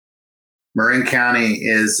Marin County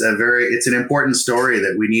is it's an important story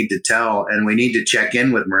that we need to tell, and we need to check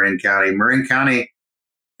in with Marin County. Marin County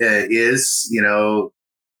is, the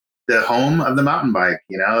home of the mountain bike,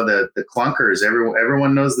 the clunkers.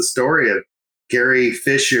 Everyone knows the story of Gary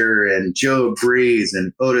Fisher and Joe Breeze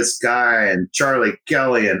and Otis Guy and Charlie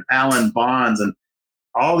Kelly and Alan Bonds and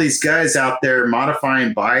all these guys out there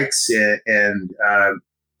modifying bikes and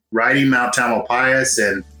riding Mount Tamalpais.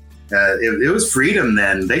 And it was freedom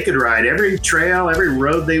then. They could ride every trail, every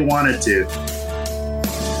road they wanted to.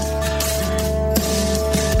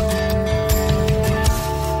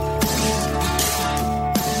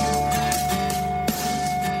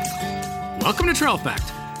 Welcome to Trail Effect.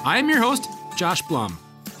 I am your host, Josh Blum.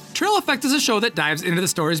 Trail Effect is a show that dives into the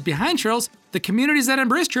stories behind trails, the communities that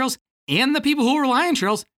embrace trails, and the people who rely on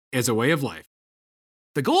trails as a way of life.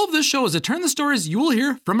 The goal of this show is to turn the stories you will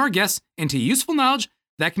hear from our guests into useful knowledge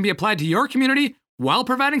that can be applied to your community while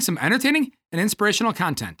providing some entertaining and inspirational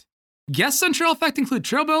content. Guests on Trail Effect include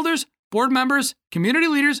trail builders, board members, community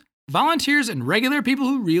leaders, volunteers, and regular people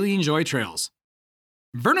who really enjoy trails.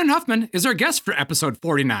 Vernon Huffman is our guest for episode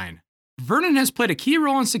 49. Vernon has played a key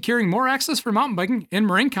role in securing more access for mountain biking in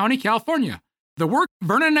Marin County, California. The work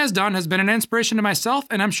Vernon has done has been an inspiration to myself,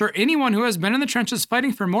 and I'm sure anyone who has been in the trenches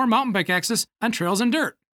fighting for more mountain bike access on trails and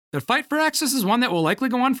dirt. The fight for access is one that will likely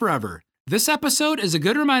go on forever. This episode is a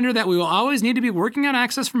good reminder that we will always need to be working on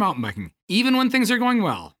access for mountain biking, even when things are going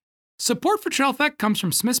well. Support for Trail Effect comes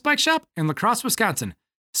from Smith's Bike Shop in La Crosse, Wisconsin.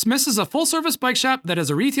 Smith's is a full-service bike shop that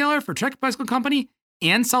is a retailer for Trek Bicycle Company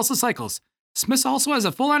and Salsa Cycles. Smith's also has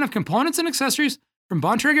a full line of components and accessories from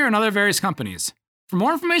Bontrager and other various companies. For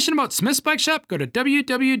more information about Smith's Bike Shop, go to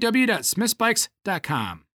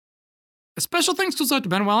www.smithsbikes.com. A special thanks goes out to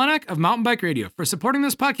Ben Welenek of Mountain Bike Radio for supporting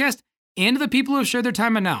this podcast and to the people who have shared their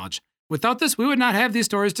time and knowledge. Without this, we would not have these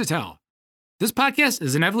stories to tell. This podcast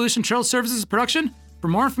is an Evolution Trail Services production. For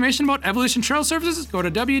more information about Evolution Trail Services, go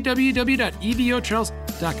to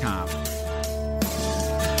www.evotrails.com.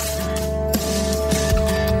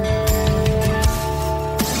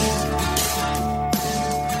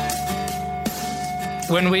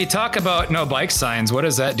 When we talk about no bike signs, what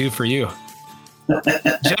does that do for you?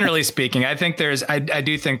 Generally speaking, I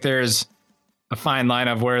do think there's a fine line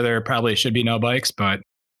of where there probably should be no bikes, but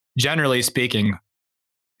generally speaking.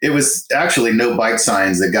 It was actually no bike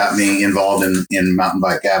signs that got me involved in mountain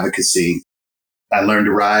bike advocacy. I learned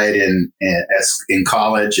to ride in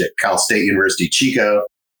college at Cal State University, Chico.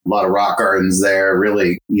 A lot of rock gardens there.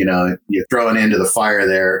 Really, you're throwing into the fire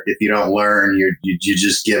there. If you don't learn, you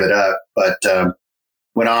just give it up. But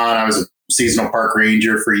went on. I was a seasonal park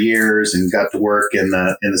ranger for years and got to work in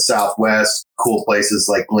the Southwest, cool places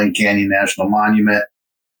like Glen Canyon National Monument.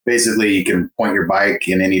 Basically, you can point your bike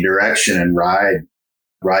in any direction and ride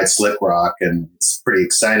slick rock, and it's pretty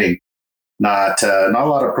exciting. Not a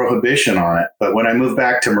lot of prohibition on it. But when I moved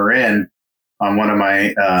back to Marin on one of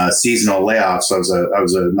my seasonal layoffs, I was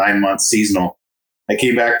a 9-month seasonal. I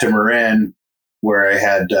came back to Marin where I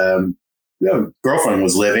had girlfriend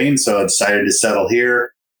was living, so I decided to settle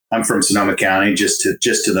here. I'm from Sonoma County, just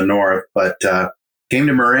to the north, but came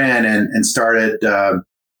to Marin and started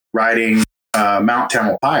riding Mount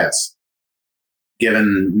Tamalpais.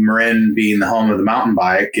 Given Marin being the home of the mountain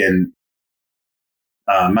bike and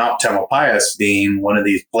Mount Tamalpais being one of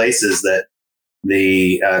these places that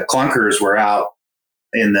the clunkers were out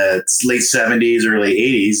in the late 70s, early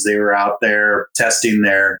 80s, they were out there testing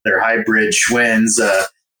their hybrid Schwinn's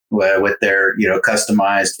with their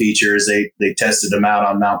customized features. They tested them out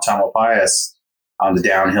on Mount Tamalpais on the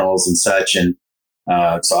downhills and such, and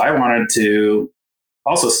so I wanted to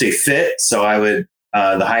also stay fit. So I would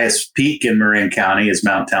the highest peak in Marin County is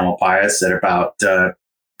Mount Tamalpais at about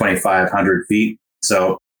 2,500 feet.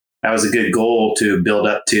 So that was a good goal to build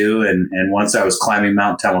up to. And once I was climbing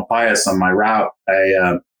Mount Tamalpais on my route,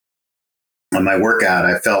 on my workout,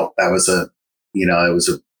 I felt that was it was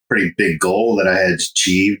a pretty big goal that I had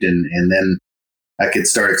achieved. And then I could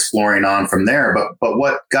start exploring on from there. But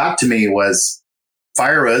what got to me was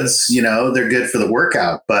fire roads, they're good for the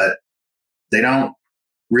workout, but they don't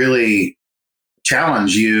really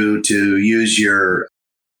challenge you to use your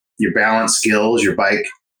balance skills, your bike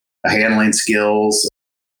handling skills.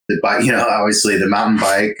 Obviously the mountain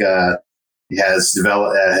bike has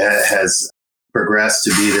progressed to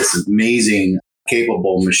be this amazing,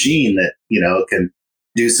 capable machine that can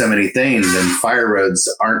do so many things. And fire roads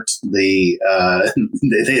aren't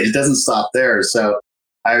it doesn't stop there. So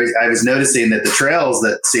I was noticing that the trails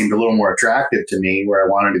that seemed a little more attractive to me, where I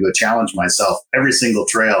wanted to go challenge myself, every single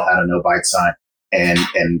trail had a no bike sign. And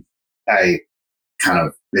it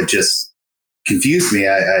just confused me.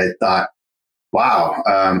 I thought, wow.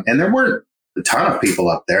 And there weren't a ton of people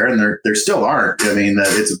up there, and there still aren't. I mean,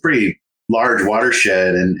 it's a pretty large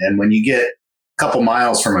watershed, and when you get a couple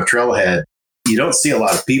miles from a trailhead, you don't see a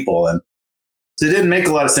lot of people, and so it didn't make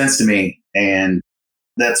a lot of sense to me. And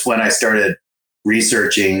that's when I started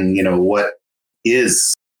researching, what's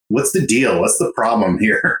the deal? What's the problem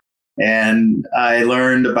here? And I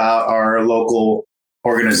learned about our local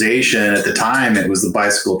organization at the time. It was the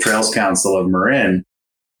Bicycle Trails Council of Marin.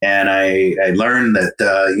 And I learned that,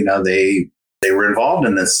 they were involved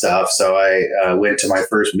in this stuff. So I went to my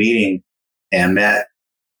first meeting and met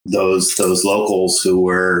those locals who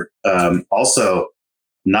were also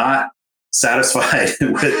not satisfied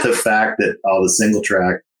with the fact that all the single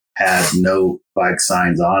track had no bike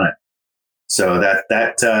signs on it. So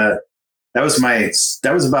that was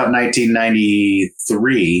about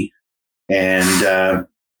 1993, and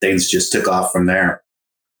things just took off from there.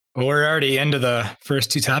 Well, we're already into the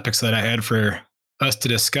first two topics that I had for us to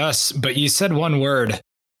discuss, but you said one word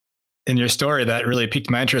in your story that really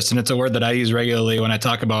piqued my interest, and it's a word that I use regularly when I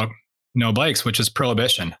talk about no bikes, which is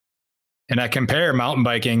prohibition. And I compare mountain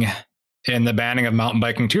biking and the banning of mountain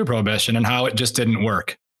biking to prohibition and how it just didn't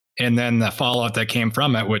work. And then the fallout that came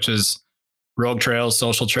from it, which is road trails,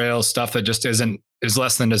 social trails, stuff that just is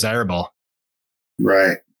less than desirable.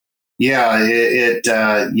 Right. Yeah.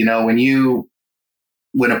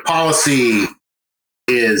 When a policy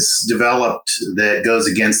is developed that goes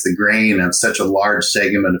against the grain of such a large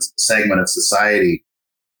segment of society,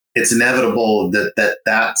 it's inevitable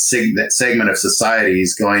that segment of society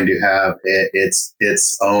is going to have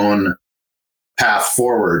its own path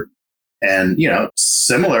forward. And,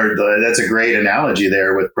 similar, that's a great analogy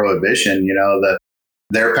there with prohibition.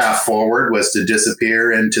 Their path forward was to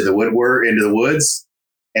disappear into the woods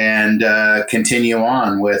and continue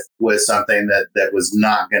on with something that was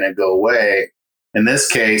not going to go away. In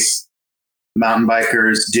this case, mountain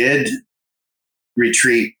bikers did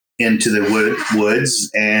retreat into the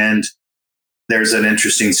woods, and there's an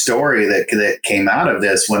interesting story that came out of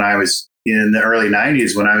this when I was in the early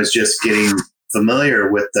 90s, when I was just getting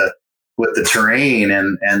familiar with the terrain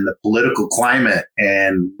and the political climate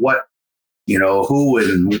and what,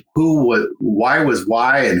 why was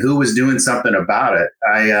why and who was doing something about it.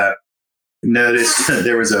 I noticed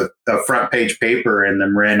there was a front page paper in the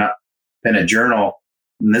Marin Independent Journal,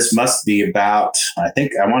 and this must be about, I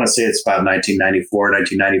want to say it's about 1994,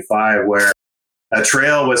 1995, where a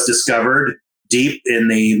trail was discovered deep in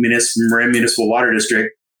the Marin Municipal Water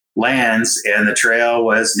District lands, and the trail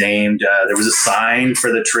was named, there was a sign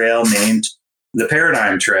for the trail named the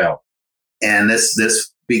Paradigm Trail. And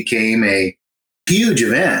this became a huge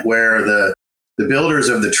event where the builders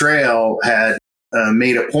of the trail had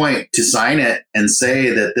made a point to sign it and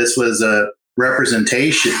say that this was a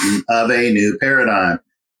representation of a new paradigm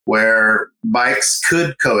where bikes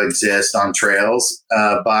could coexist on trails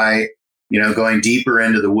by going deeper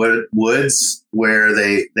into the woods where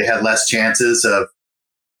they had less chances of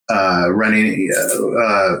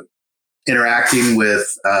interacting with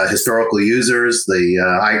historical users, the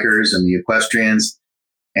hikers and the equestrians,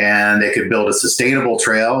 and they could build a sustainable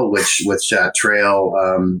trail, which that trail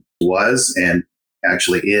was and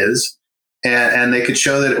actually is, and they could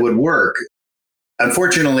show that it would work.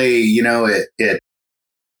 Unfortunately,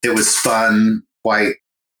 it was spun quite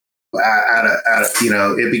out of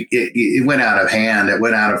it went out of hand. It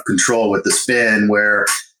went out of control with the spin, where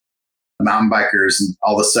mountain bikers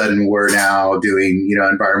all of a sudden were now doing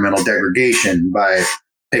environmental degradation by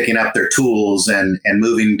picking up their tools and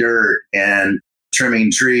moving dirt and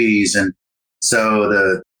trimming trees. And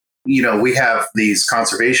so we have these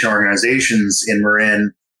conservation organizations in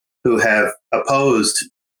Marin who have opposed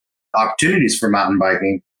opportunities for mountain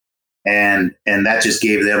biking, and that just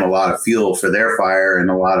gave them a lot of fuel for their fire and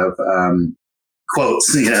a lot of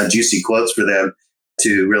quotes, juicy quotes for them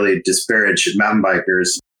to really disparage mountain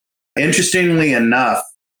bikers. Interestingly enough,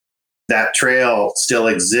 that trail still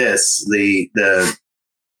exists. The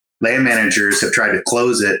land managers have tried to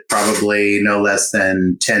close it probably no less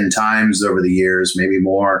than 10 times over the years, maybe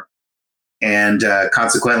more. And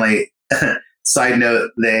consequently, side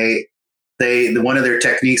note, one of their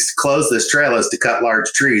techniques to close this trail is to cut large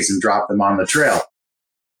trees and drop them on the trail.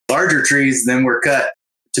 Larger trees then were cut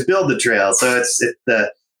to build the trail. So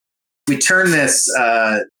we turn this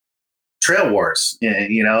trail wars.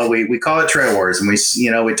 We call it trail wars, and we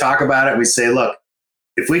talk about it. We say, look,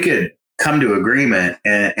 if we could come to agreement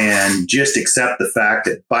and just accept the fact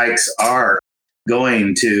that bikes are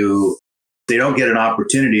they don't get an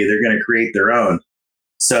opportunity, they're going to create their own.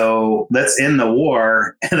 So let's end the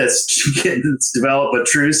war and let's develop a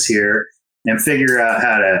truce here and figure out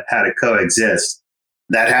how to coexist.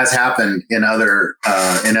 that has happened in other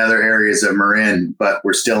areas of Marin, but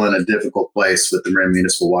we're still in a difficult place with the Marin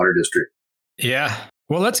Municipal Water District. Yeah.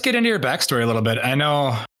 Well, let's get into your backstory a little bit. I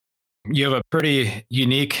know you have a pretty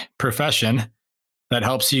unique profession that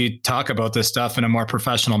helps you talk about this stuff in a more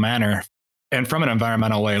professional manner and from an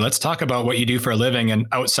environmental way. Let's talk about what you do for a living and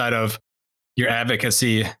outside of your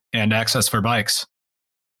advocacy and access for bikes.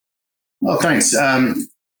 Well, thanks.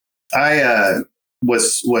 I went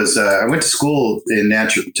to school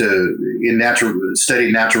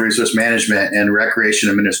studied natural resource management and recreation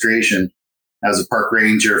administration. I was a park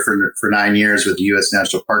ranger for 9 years with the U.S.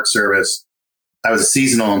 National Park Service. I was a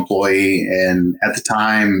seasonal employee, and at the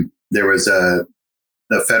time there was a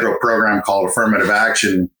federal program called Affirmative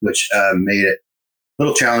Action, which made it a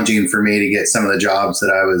little challenging for me to get some of the jobs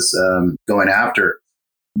that I was going after.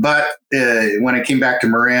 But when I came back to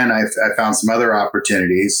Marin, I found some other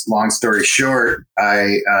opportunities. Long story short,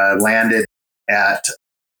 I landed at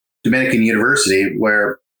Dominican University,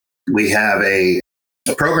 where we have a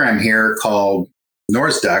program here called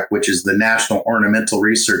NORSDUC, which is the National Ornamental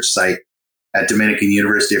Research Site at Dominican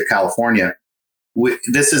University of California.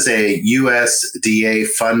 This is a USDA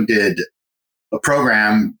funded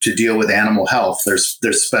program to deal with animal health. There's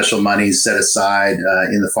special monies set aside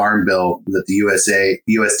in the Farm Bill that the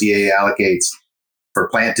USDA allocates for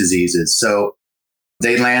plant diseases. So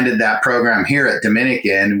they landed that program here at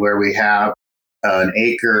Dominican, where we have an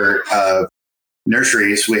acre of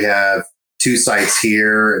nurseries. We have 2 sites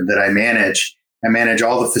here that I manage. I manage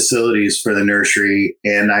all the facilities for the nursery,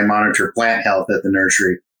 and I monitor plant health at the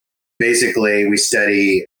nursery. Basically, we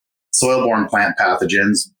study soil-borne plant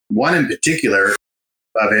pathogens. One in particular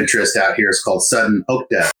of interest out here is called sudden oak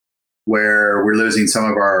death, where we're losing some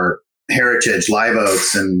of our heritage live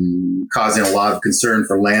oaks and causing a lot of concern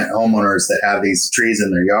for homeowners that have these trees in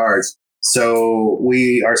their yards. So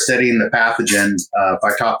we are studying the pathogen,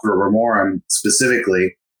 Phytophthora ramorum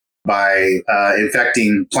specifically, by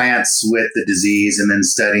infecting plants with the disease and then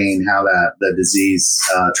studying how the disease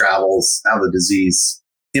travels, how the disease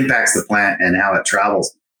impacts the plant and how it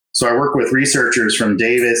travels. So I work with researchers from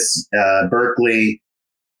Davis, Berkeley,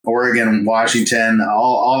 Oregon, Washington.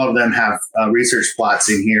 All of them have research plots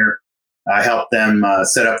in here. I help them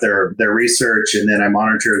set up their research, and then I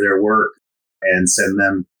monitor their work and send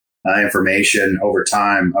them information over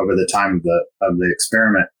the time of the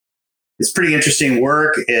experiment. It's pretty interesting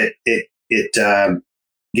work. It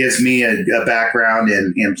gives me a background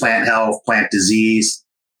in plant health, plant disease,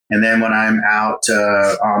 and then when I'm out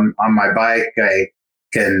on my bike, I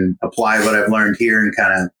can apply what I've learned here, and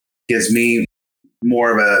kind of gives me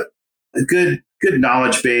more of a good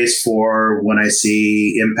knowledge base for when I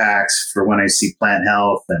see impacts, for when I see plant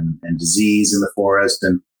health and disease in the forest.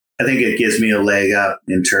 And I think it gives me a leg up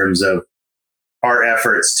in terms of our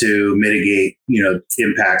efforts to mitigate,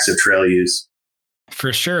 impacts of trail use.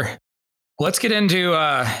 For sure. Let's get into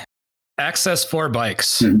Access for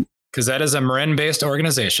Bikes, because that is a Marin-based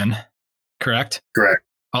organization, correct? Correct.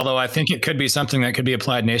 Although I think it could be something that could be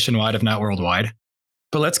applied nationwide, if not worldwide.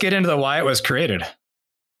 But let's get into why it was created.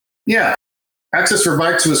 Yeah. Access for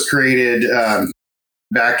Bikes was created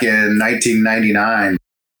back in 1999.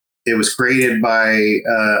 It was created by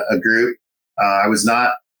a group. I was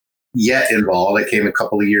not yet involved. I came a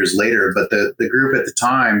couple of years later, but the group at the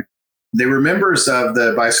time, they were members of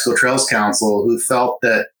the Bicycle Trails Council who felt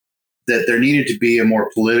that there needed to be a more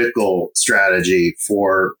political strategy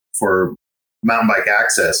for mountain bike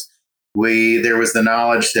access. There was the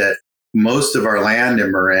knowledge that most of our land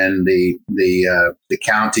in Marin, the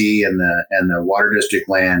county and the water district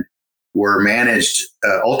land, were managed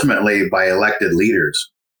ultimately by elected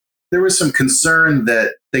leaders. There was some concern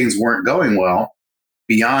that things weren't going well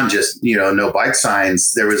beyond just no bike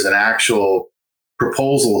signs. There was an actual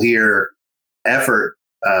proposal here, effort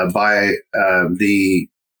by the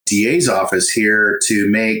DA's office here to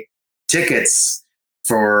make tickets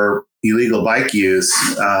for illegal bike use.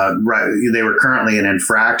 They were currently an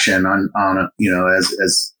infraction on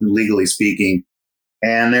as legally speaking,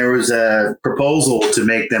 and there was a proposal to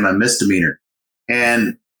make them a misdemeanor.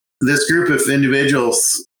 And this group of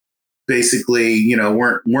individuals basically,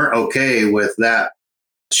 weren't okay with that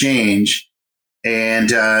change. And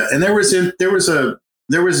there was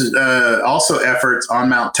also efforts on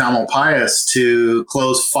Mount Tamalpais to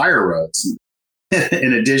close fire roads.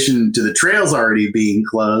 In addition to the trails already being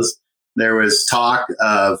closed, there was talk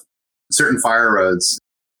of certain fire roads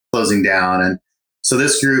closing down. And so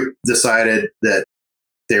this group decided that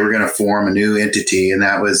they were going to form a new entity, and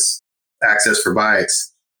that was Access for Bikes.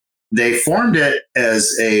 They formed it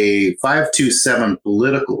as a 527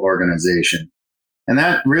 political organization. And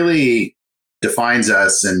that really defines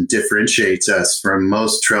us and differentiates us from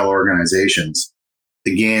most trail organizations.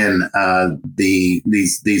 Again,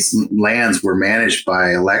 these lands were managed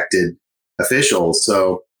by elected officials.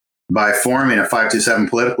 So by forming a 527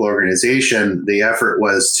 political organization, the effort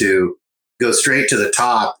was to go straight to the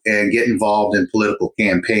top and get involved in political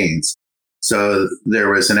campaigns. So there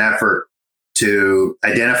was an effort to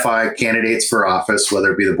identify candidates for office,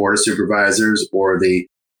 whether it be the Board of Supervisors or the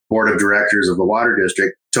Board of Directors of the Water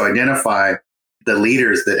District, to identify the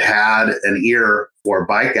leaders that had an ear for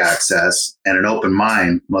bike access and an open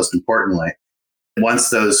mind, most importantly. Once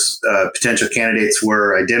those potential candidates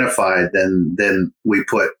were identified, then we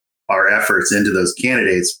put our efforts into those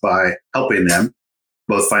candidates by helping them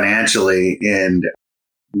both financially and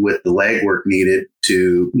with the legwork needed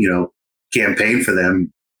to, campaign for them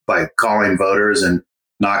by calling voters and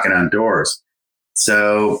knocking on doors.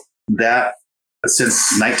 So that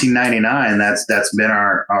since 1999, that's been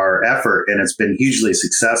our effort, and it's been hugely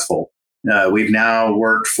successful. We've now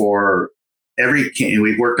worked on every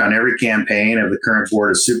campaign of the current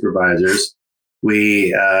Board of Supervisors.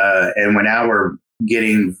 We're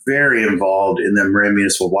getting very involved in the Marin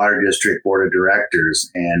Municipal Water District Board of Directors,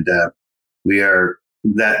 and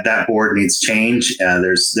that board needs change.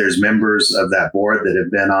 There's members of that board that have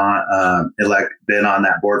been on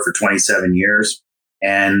that board for 27 years,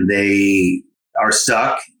 and they are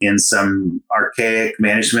stuck in some archaic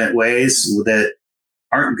management ways that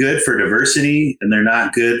aren't good for diversity, and they're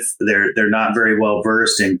not good. They're not very well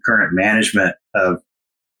versed in current management of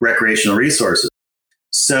recreational resources.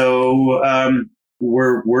 So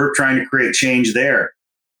we're trying to create change there.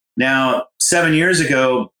 Now, 7 years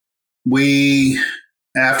ago,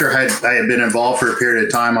 after I had been involved for a period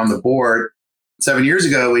of time on the board, 7 years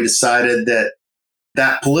ago, we decided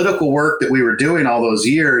that political work that we were doing all those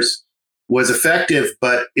years was effective,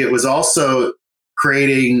 but it was also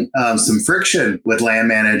creating some friction with land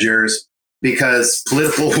managers, because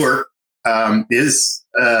political work is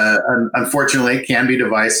unfortunately can be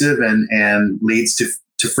divisive and leads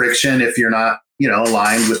to friction if you're not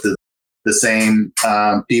aligned with the same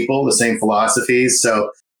people, the same philosophies.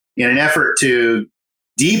 So in an effort to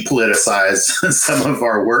depoliticize some of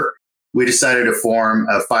our work, we decided to form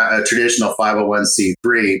a traditional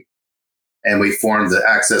 501c3, and we formed the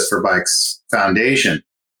Access for Bikes Foundation.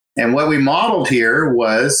 And what we modeled here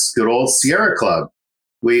was good old Sierra Club.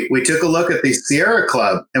 We took a look at the Sierra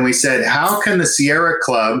Club and we said, how can the Sierra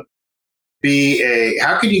Club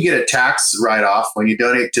how can you get a tax write-off when you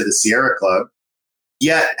donate to the Sierra Club?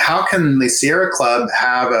 Yet, how can the Sierra Club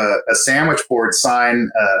have a sandwich board sign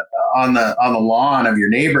on the lawn of your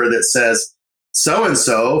neighbor that says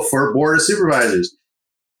so-and-so for Board of Supervisors?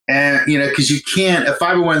 And, because you can't, a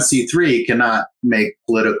 501c3 cannot make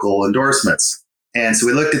political endorsements. And so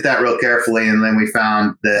we looked at that real carefully, and then we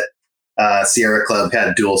found that Sierra Club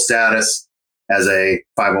had dual status as a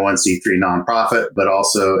 501c3 nonprofit, but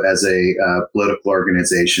also as a political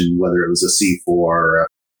organization, whether it was a C4 or a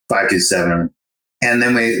 527. And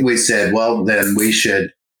then we said, well, then we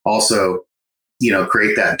should also,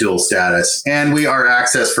 create that dual status. And we are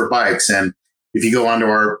Access for Bikes. And if you go onto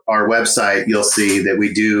our website, you'll see that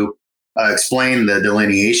we do explain the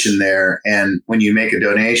delineation there. And when you make a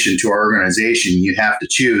donation to our organization, you have to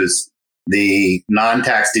choose the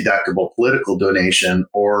non-tax deductible political donation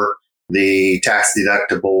or the tax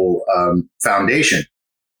deductible foundation.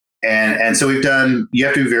 And so you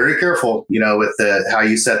have to be very careful, with how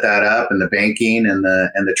you set that up and the banking and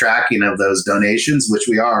the tracking of those donations, which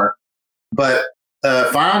we are. But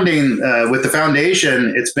founding with the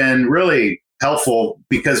foundation, it's been really helpful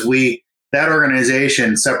because that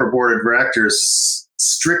organization, separate board of directors,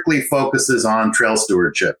 strictly focuses on trail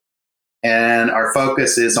stewardship. And our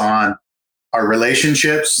focus is on our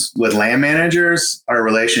relationships with land managers, our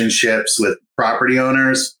relationships with property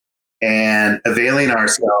owners, and availing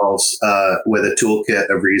ourselves with a toolkit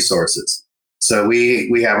of resources. So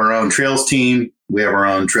we have our own trails team, we have our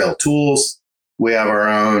own trail tools, we have our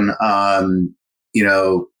own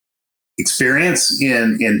experience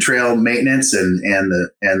in trail maintenance and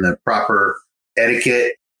the proper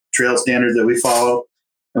etiquette trail standards that we follow.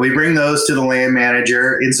 And we bring those to the land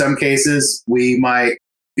manager. In some cases, we might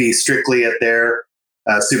be strictly at their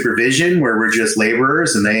supervision, where we're just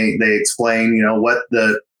laborers, and they explain, what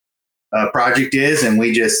the project is, and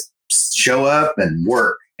we just show up and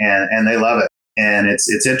work, and they love it. And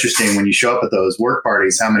it's interesting when you show up at those work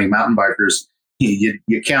parties, how many mountain bikers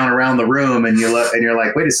you count around the room, and you're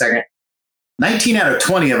like, wait a second, 19 out of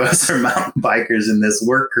 20 of us are mountain bikers in this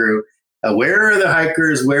work crew. Where are the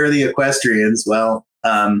hikers? Where are the equestrians? Well,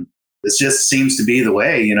 this just seems to be the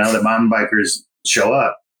way, that mountain bikers show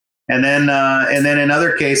up. And then in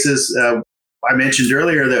other cases, I mentioned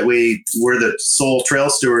earlier that we're the sole trail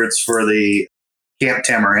stewards for the Camp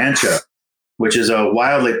Tamarancho, which is a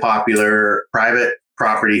wildly popular private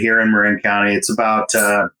property here in Marin County. It's about,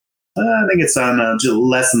 I think it's on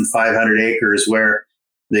less than 500 acres, where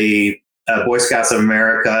the Boy Scouts of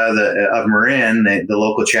America of Marin, the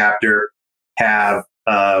local chapter, have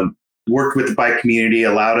worked with the bike community,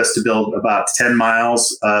 allowed us to build about 10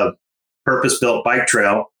 miles of purpose-built bike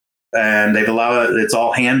trail. And they've allowed it's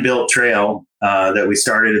all hand-built trail that we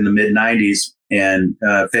started in the mid-90s and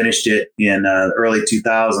finished it in the early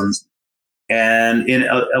 2000s. And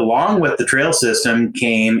along with the trail system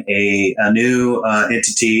came a new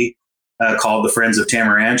entity called the Friends of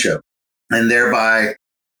Tamarancho. And thereby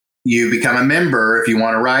you become a member if you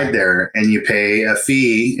want to ride there, and you pay a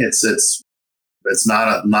fee. It's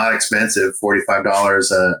not expensive,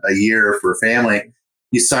 $45 a year for a family.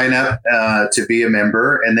 You sign up to be a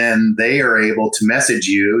member, and then they are able to message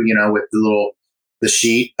you, with the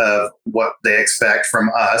sheet of what they expect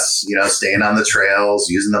from us, staying on the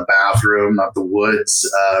trails, using the bathroom, not the woods,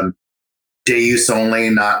 day use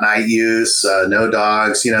only, not night use, no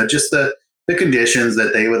dogs, just the conditions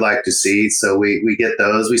that they would like to see. So we get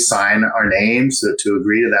those, we sign our names to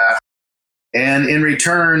agree to that. And in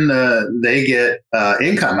return, they get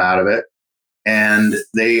income out of it. And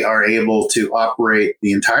they are able to operate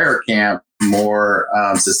the entire camp more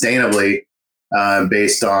sustainably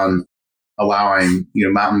based on allowing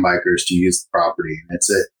mountain bikers to use the property. And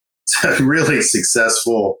it's a really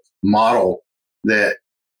successful model that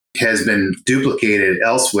has been duplicated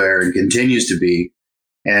elsewhere and continues to be.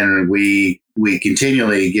 And we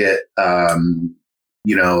continually get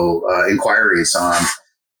inquiries on,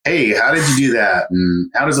 hey, how did you do that?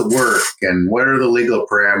 And how does it work? And what are the legal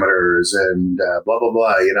parameters? And blah, blah,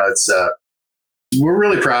 blah. We're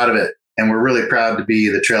really proud of it. And we're really proud to be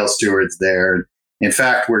the trail stewards there. In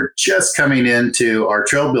fact, we're just coming into our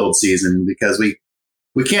trail build season because we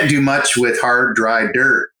can't do much with hard, dry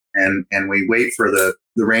dirt. And we wait for the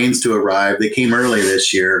rains to arrive. They came early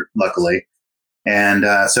this year, luckily. And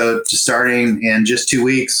so just starting in just 2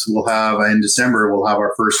 weeks, in December, we'll have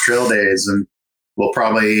our first trail days, and we'll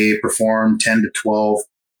probably perform 10 to 12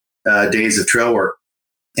 days of trail work.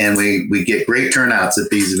 And we get great turnouts at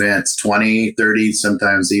these events, 20, 30,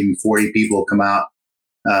 sometimes even 40 people come out.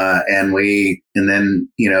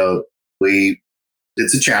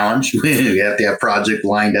 It's a challenge. We have to have project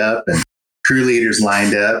lined up and crew leaders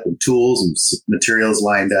lined up and tools and materials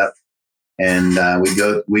lined up. And we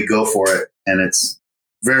go for it. And it's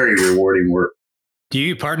very rewarding work. Do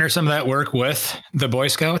you partner some of that work with the Boy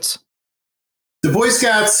Scouts? The Boy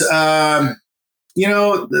Scouts,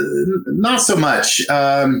 not so much.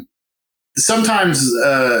 Sometimes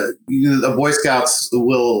the Boy Scouts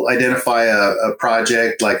will identify a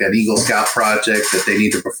project, like an Eagle Scout project that they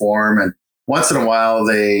need to perform. And once in a while,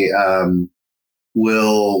 they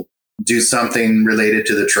will do something related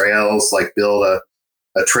to the trails, like build a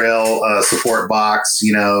trail support box,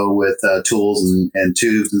 with tools and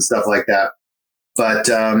tubes and stuff like that. But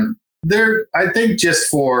I think just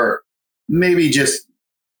for maybe just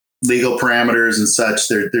legal parameters and such,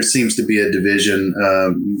 there seems to be a division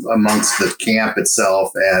amongst the camp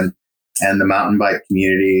itself and the mountain bike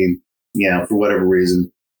community, for whatever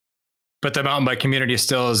reason. But the mountain bike community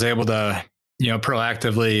still is able to,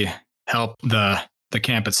 proactively help the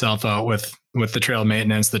camp itself out with the trail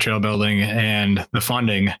maintenance, the trail building, and the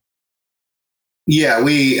funding. Yeah,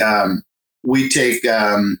 we take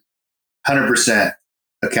 100%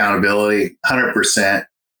 accountability, 100%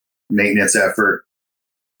 maintenance effort.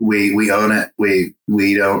 We own it. We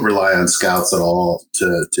don't rely on scouts at all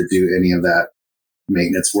to do any of that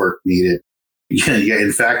maintenance work needed. Yeah,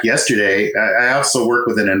 in fact, yesterday, I also work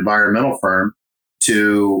with an environmental firm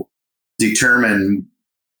to determine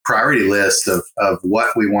priority list of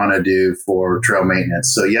what we want to do for trail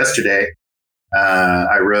maintenance. So yesterday,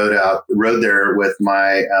 I rode there with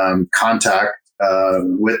my contact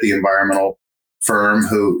with the environmental firm,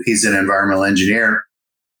 he's an environmental engineer.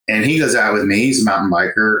 And he goes out with me. He's a mountain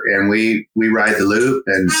biker, and we ride the loop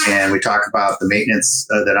and we talk about the maintenance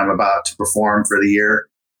that I'm about to perform for the year.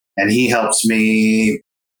 And he helps me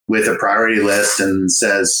with a priority list and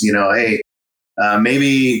says, hey,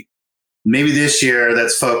 maybe this year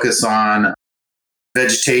let's focus on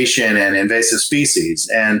vegetation and invasive species.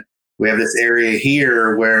 And we have this area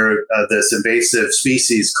here where this invasive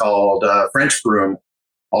species called French broom,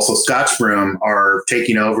 also Scotch broom, are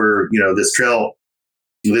taking over, this trail,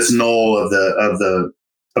 this knoll of the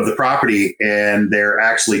property, and they're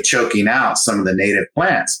actually choking out some of the native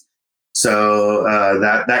plants. So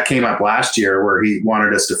that came up last year, where he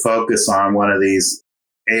wanted us to focus on one of these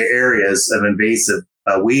areas of invasive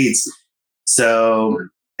weeds. So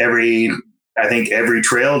I think every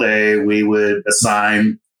trail day we would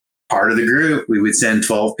assign part of the group. We would send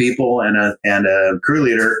 12 people and a crew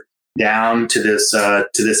leader down to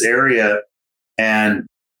this area. And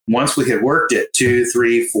once we had worked it 2,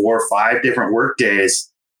 3, 4, 5 different work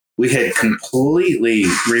days, we had completely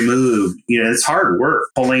removed, it's hard work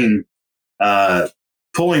pulling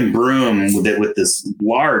broom with this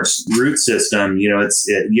large root system.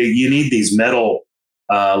 You need these metal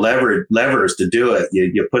levers to do it.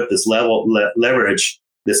 You put this leverage,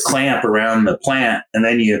 this clamp around the plant, and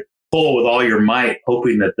then you pull with all your might,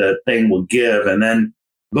 hoping that the thing will give. And then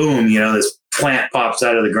boom, this plant pops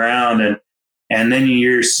out of the ground, and then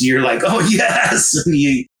you're like, oh yes, and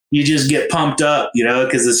you just get pumped up,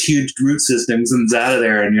 because this huge root system comes out of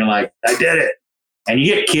there, and you're like, I did it. And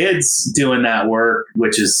you get kids doing that work,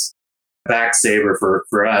 which is backsaver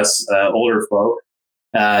for us older folk.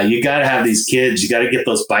 You got to have these kids. You got to get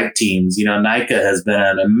those bike teams. NICA has been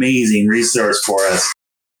an amazing resource for us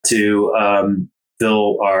to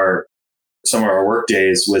fill some of our work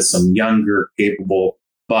days with some younger, capable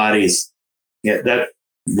bodies. Yeah, that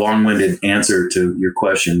long-winded answer to your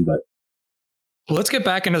question, but. Well, let's get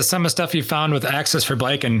back into some of the stuff you found with Access for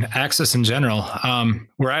Bike and Access in general.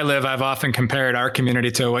 Where I live, I've often compared our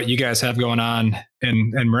community to what you guys have going on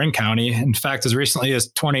in Marin County. In fact, as recently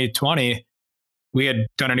as 2020, we had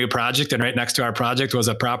done a new project, and right next to our project was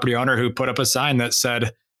a property owner who put up a sign that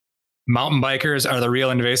said, mountain bikers are the real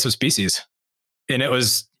invasive species. And it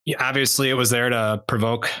was there to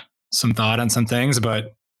provoke some thought on some things.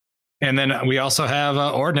 And then we also have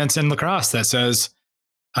an ordinance in La Crosse that says,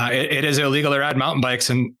 it is illegal to ride mountain bikes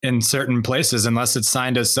in certain places unless it's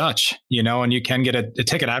signed as such, and you can get a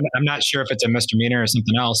ticket. I'm not sure if it's a misdemeanor or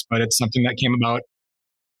something else, but it's something that came about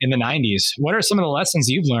in the 90s. What are some of the lessons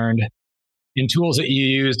you've learned in tools that you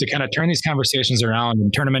use to kind of turn these conversations around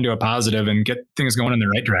and turn them into a positive and get things going in the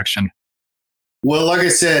right direction? Well, like I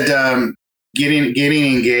said, getting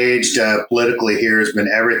engaged politically here has been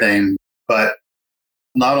everything. But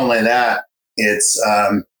not only that, it's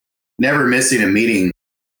never missing a meeting.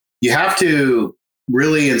 You have to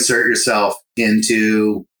really insert yourself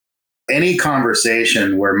into any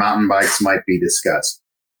conversation where mountain bikes might be discussed.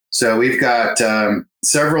 So we've got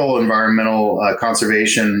several environmental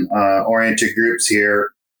conservation oriented groups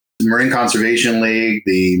here. The Marin Conservation League,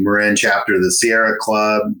 the Marin chapter of the Sierra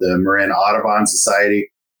Club, the Marin Audubon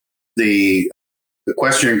Society, the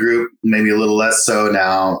equestrian group, maybe a little less so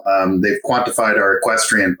now. They've quantified our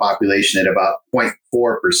equestrian population at about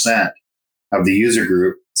 0.4% of the user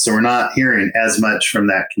group. So we're not hearing as much from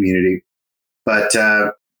that community. But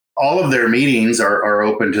all of their meetings are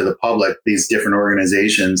open to the public, these different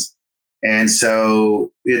organizations. And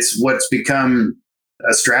so it's what's become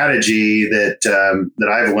a strategy that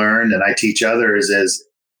I've learned and I teach others is,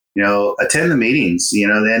 attend the meetings,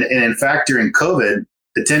 and in fact, during COVID,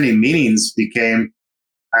 attending meetings became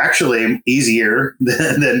actually easier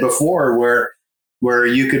than before, where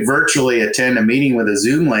you could virtually attend a meeting with a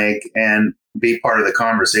Zoom link and be part of the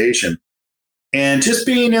conversation. And just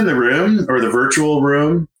being in the room or the virtual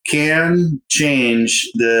room can change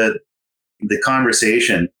the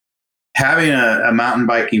conversation. Having a mountain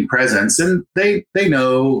biking presence, and they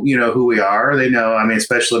know, who we are. They know,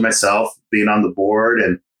 especially myself being on the board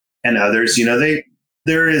and others,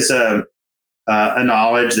 there is a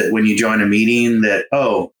knowledge that when you join a meeting that,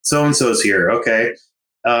 oh, so-and-so's here. Okay.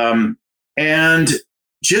 And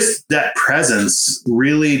just that presence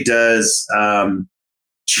really does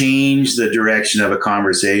change the direction of a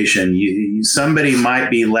conversation. Somebody might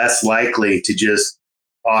be less likely to just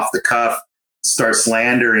off the cuff start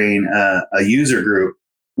slandering a user group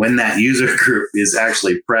when that user group is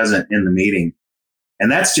actually present in the meeting.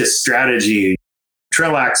 And that's just strategy,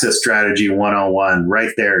 trail access strategy 101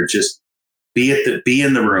 right there. Just be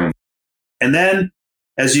in the room. And then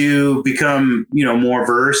as you become, more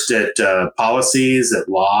versed at policies, at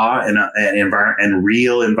law and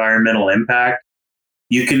real environmental impact,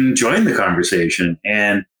 you can join the conversation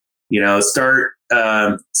and,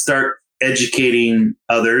 start educating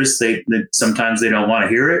others. Sometimes they don't want to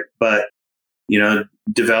hear it, but,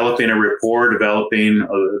 developing a rapport, developing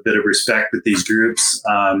a bit of respect with these groups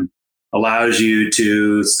allows you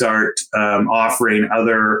to start offering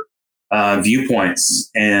other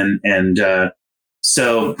viewpoints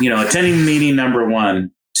so, attending meeting number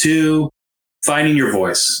 1, 2, finding your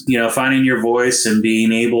voice, and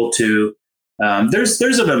being able to, there's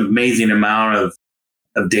an amazing amount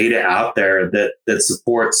of data out there that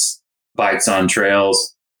supports bikes on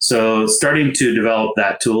trails. So starting to develop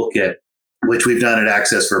that toolkit, which we've done at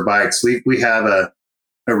Access for Bikes, we have a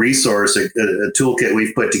resource, a toolkit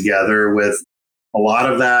we've put together with a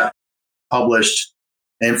lot of that published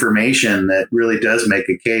information that really does make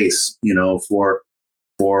a case,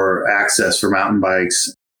 for access for mountain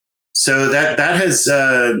bikes. So that has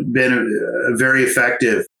been very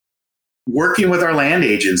effective. Working with our land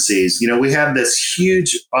agencies, we had this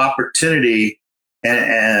huge opportunity,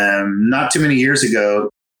 and not too many years ago,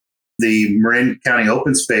 the Marin County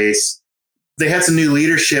Open Space, they had some new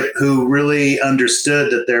leadership who really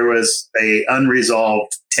understood that there was a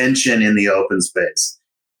unresolved tension in the open space.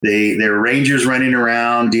 There were rangers running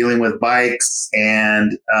around dealing with bikes,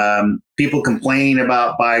 and people complaining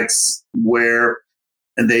about bikes where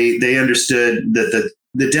they understood that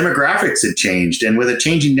the demographics had changed. And with a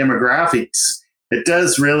changing demographics, it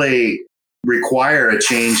does really require a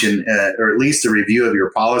change in, or at least a review of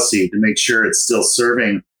your policy to make sure it's still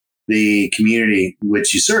serving the community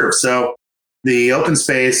which you serve. So the open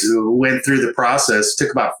space went through the process,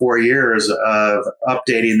 took about 4 years of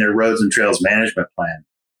updating their roads and trails management plan.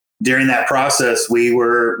 During that process, we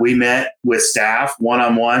met with staff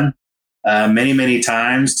one-on-one many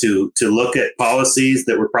times to look at policies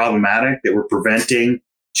that were problematic, that were preventing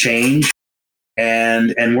change,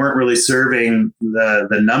 and weren't really serving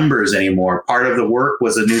the numbers anymore. Part of the work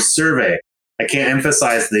was a new survey. I can't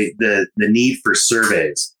emphasize the need for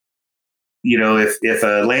surveys. If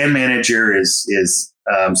a land manager is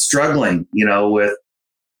struggling, with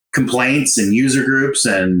complaints and user groups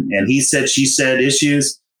and he said, she said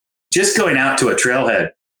issues, just going out to a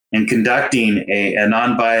trailhead and conducting a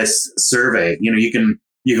non-biased survey. You can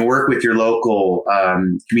work with your local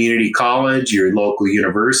community college, your local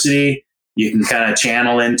university. You can kind of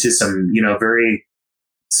channel into some, very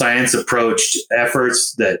science approached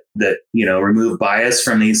efforts that remove bias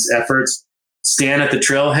from these efforts. Stand at the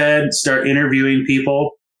trailhead, start interviewing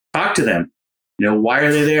people, talk to them. Why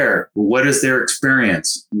are they there? What is their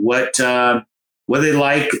experience? What do they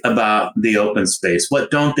like about the open space?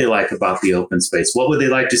 What don't they like about the open space? What would they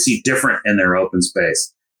like to see different in their open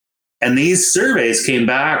space? And these surveys came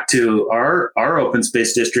back to our open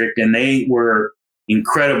space district, and they were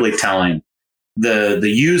incredibly telling. The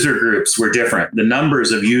user groups were different. The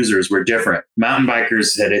numbers of users were different. Mountain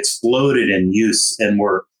bikers had exploded in use and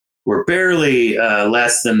were barely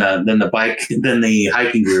less than the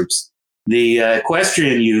hiking groups. The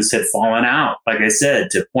equestrian use had fallen out, like I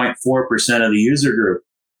said, to 0.4% of the user group.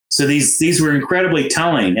 So these were incredibly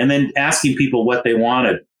telling. And then asking people what they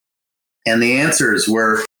wanted. And the answers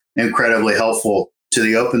were incredibly helpful to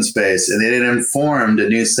the open space. And it informed a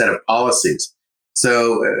new set of policies.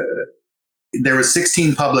 So there were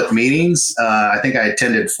 16 public meetings. I think I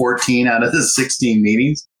attended 14 out of the 16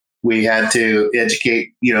 meetings. We had to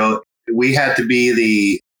educate, we had to be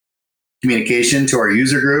the communication to our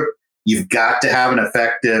user group. You've got to have an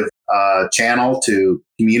effective channel to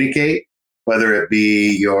communicate, whether it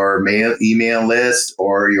be your email list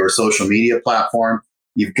or your social media platform.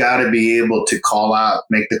 You've got to be able to call out,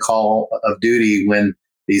 make the call of duty when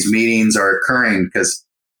these meetings are occurring, because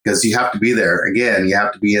you have to be there. Again, you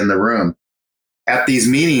have to be in the room. At these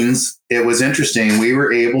meetings, it was interesting. We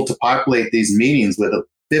were able to populate these meetings with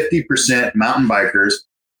 50% mountain bikers.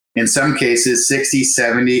 In some cases, 60,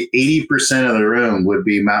 70, 80% of the room would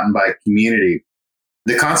be mountain bike community.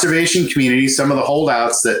 The conservation community, some of the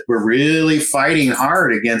holdouts that were really fighting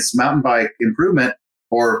hard against mountain bike improvement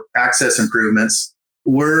or access improvements,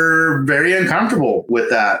 were very uncomfortable with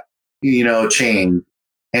that, chain.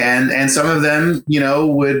 And some of them,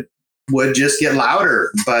 would just get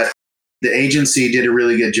louder. But the agency did a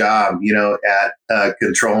really good job, at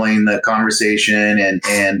controlling the conversation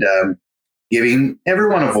and giving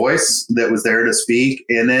everyone a voice that was there to speak.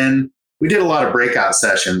 And then we did a lot of breakout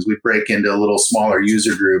sessions. We break into little smaller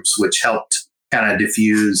user groups, which helped kind of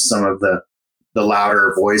diffuse some of the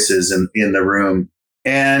louder voices in the room.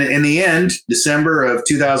 And in the end, December of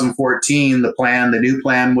 2014, the new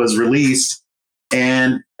plan was released.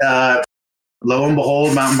 And lo and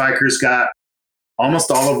behold, mountain bikers got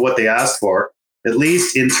almost all of what they asked for, at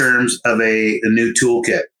least in terms of a new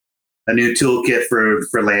toolkit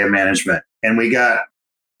for land management. And we got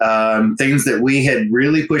things that we had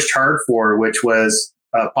really pushed hard for, which was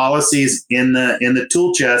policies in the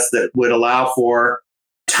tool chest that would allow for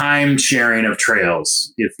time sharing of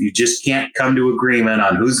trails. If you just can't come to agreement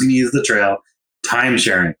on who's going to use the trail, time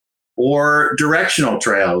sharing, or directional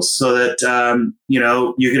trails, so that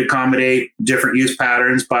you could accommodate different use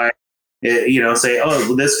patterns by say,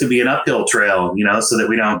 oh, this could be an uphill trail, so that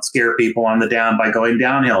we don't scare people on the down by going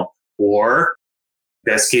downhill. Or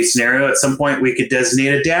best case scenario, at some point we could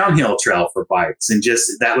designate a downhill trail for bikes, and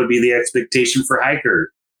just that would be the expectation for hikers.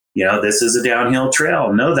 This is a downhill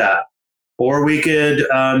trail, know that. Or we could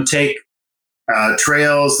take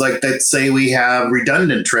trails, like let's say we have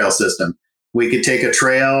redundant trail system. We could take a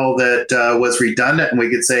trail that was redundant and we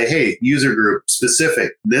could say, hey, user group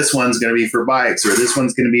specific, this one's going to be for bikes or this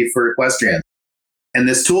one's going to be for equestrian. And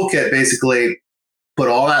this toolkit basically put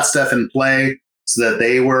all that stuff in play so that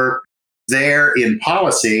they were there in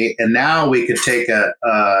policy. And now we could take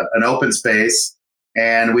an open space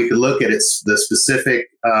and we could look at the specific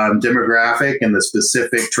demographic and the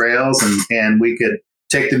specific trails. And we could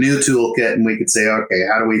take the new toolkit and we could say, okay,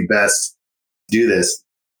 how do we best do this?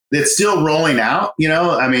 It's still rolling out,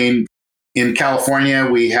 I mean, in California,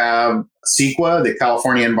 we have CEQA, the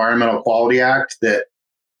California Environmental Quality Act, that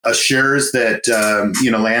assures that,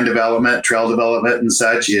 land development, trail development and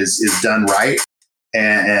such is done right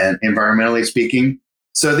and environmentally speaking.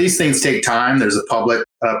 So these things take time. There's a public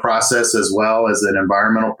process as well as an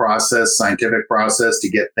environmental process, scientific process to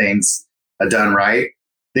get things done right.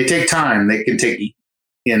 They take time. They can take,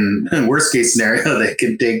 in worst case scenario, they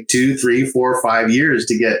can take 2, 3, 4, 5 years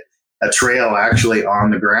to get a trail actually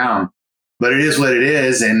on the ground. But it is what it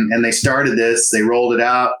is. And they started this, they rolled it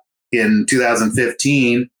out in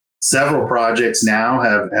 2015. Several projects now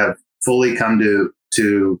have fully come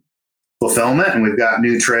to fulfillment, and we've got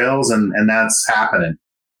new trails, and that's happening.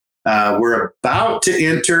 We're about to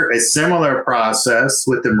enter a similar process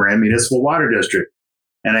with the Marin Municipal Water District.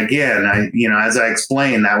 And again, as I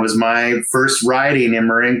explained, that was my first riding in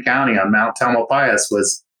Marin County on Mount Tamalpais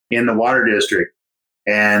was in the water district.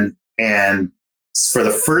 And for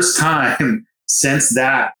the first time since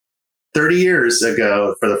that 30 years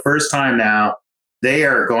ago, for the first time now, they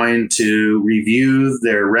are going to review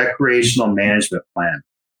their recreational management plan.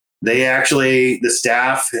 They actually, the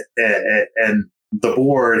staff and the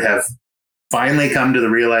board have finally come to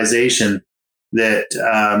the realization that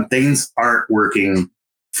things aren't working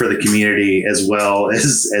for the community as well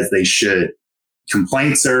as they should.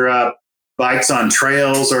 Complaints are up, bikes on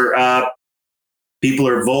trails are up, people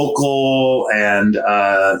are vocal and,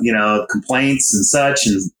 complaints and such.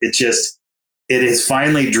 And it has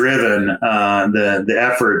finally driven the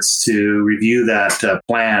efforts to review that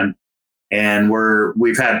plan. And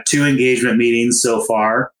we've had 2 engagement meetings so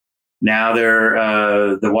far. Now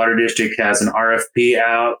the water district has an RFP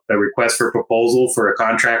out, a request for proposal for a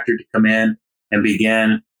contractor to come in and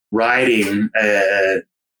begin writing a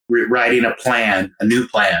plan, a new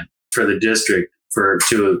plan for the district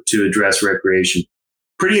to address recreation.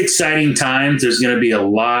 Pretty exciting times. There's going to be a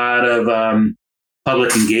lot of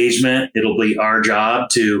public engagement. It'll be our job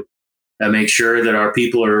to make sure that our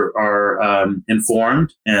people are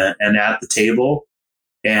informed and at the table.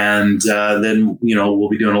 And then, we'll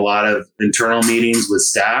be doing a lot of internal meetings with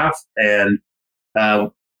staff. And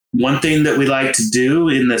one thing that we like to do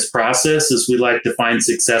in this process is we like to find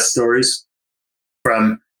success stories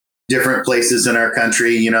from different places in our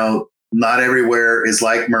country. Not everywhere is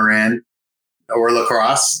like Marin or La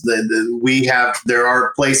Crosse. There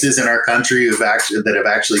are places in our country that have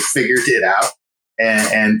actually figured it out,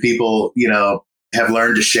 and people, have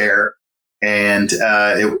learned to share, and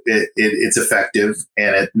it's effective,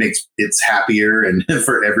 and it's happier and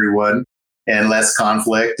for everyone, and less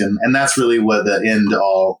conflict, and that's really what the end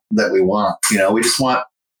all that we want. We just want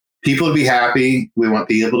people to be happy. We want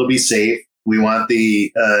people to be safe. We want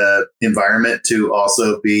the environment to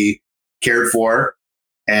also be cared for.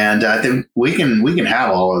 And I think we can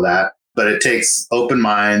have all of that, but it takes open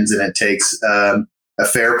minds, and it takes a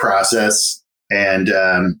fair process, and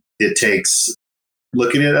it takes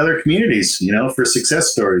looking at other communities, for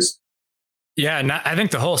success stories. Yeah, and I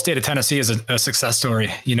think the whole state of Tennessee is a success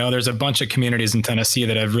story. There's a bunch of communities in Tennessee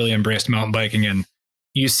that have really embraced mountain biking, and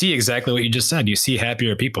you see exactly what you just said. You see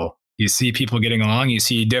happier people. You see people getting along. You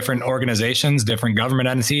see different organizations, different government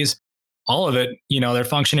entities, all of it. They're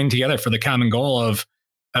functioning together for the common goal of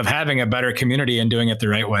having a better community and doing it the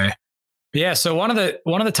right way. Yeah. So one of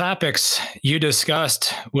the topics you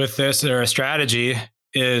discussed with this, or a strategy,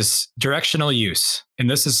 is directional use. And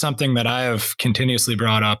this is something that I have continuously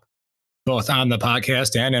brought up both on the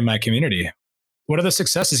podcast and in my community. What are the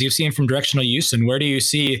successes you've seen from directional use, and where do you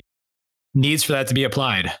see needs for that to be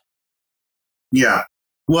applied? Yeah.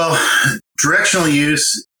 Well, directional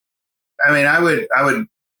use, I would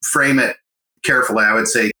frame it carefully. I would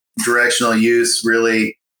say directional use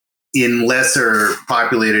really in lesser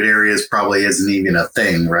populated areas probably isn't even a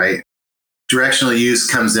thing, right? Directional use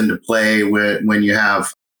comes into play when you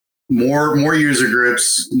have more user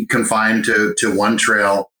groups confined to one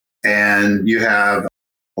trail, and you have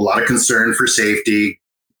a lot of concern for safety.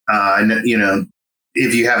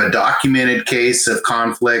 If you have a documented case of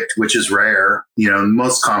conflict, which is rare,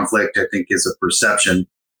 most conflict, I think, is a perception,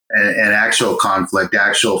 and actual conflict,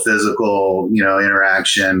 actual physical,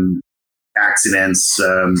 interaction, accidents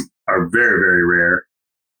are very, very rare.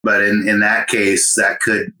 But in that case, that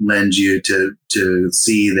could lend you to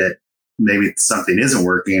see that maybe something isn't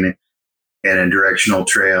working, and a directional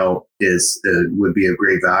trail would be of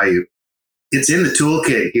great value. It's in the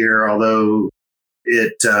toolkit here, although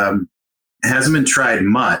it hasn't been tried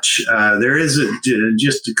much. There is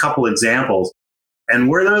just a couple examples. And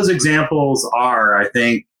where those examples are, I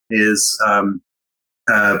think, is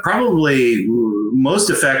probably most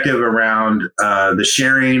effective around the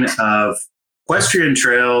sharing of equestrian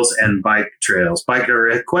trails and bike trails,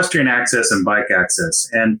 equestrian access and bike access.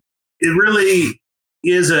 And it really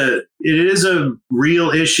is a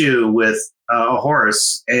real issue with a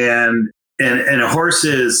horse and a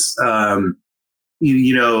horse's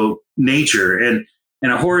nature, and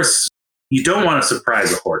a horse, you don't want to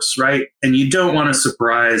surprise a horse, right? And you don't want to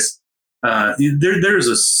surprise there's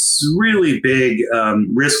a really big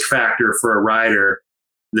risk factor for a rider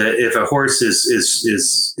that if a horse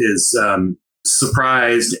is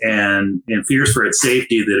surprised and fears for its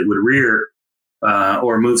safety, that it would rear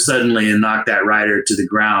or move suddenly and knock that rider to the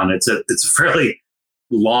ground. It's a fairly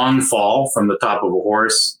long fall from the top of a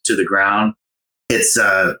horse to the ground. It's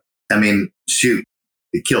shoot,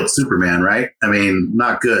 it killed Superman, right? I mean,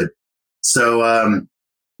 not good. So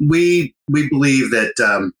we believe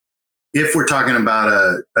that if we're talking about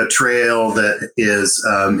a trail that is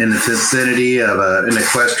in the vicinity of an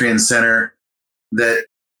equestrian center, that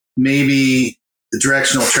maybe the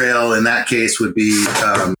directional trail in that case would be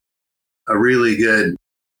a really good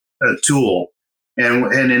tool.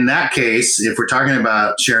 And in that case, if we're talking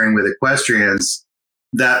about sharing with equestrians,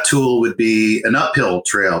 that tool would be an uphill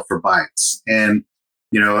trail for bikes. And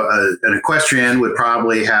an equestrian would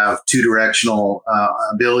probably have two directional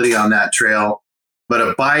ability on that trail, but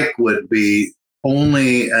a bike would be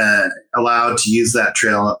only allowed to use that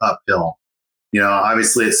trail uphill.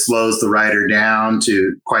 Obviously it slows the rider down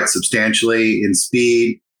to quite substantially in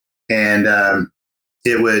speed, and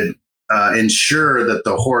it would ensure that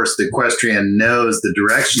the equestrian knows the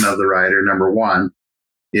direction of the rider. Number one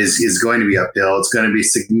is going to be uphill. It's going to be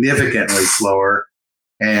significantly slower,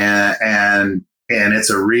 and it's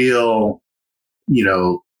a real,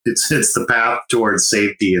 it's the path towards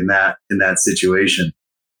safety in that situation.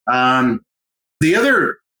 The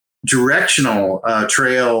other directional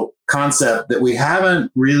trail concept that we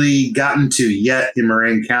haven't really gotten to yet in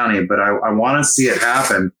Marin County, but I want to see it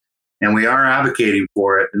happen, and we are advocating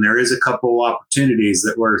for it. And there is a couple opportunities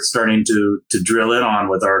that we're starting to drill in on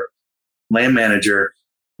with our land manager,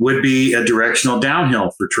 would be a directional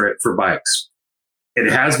downhill for bikes.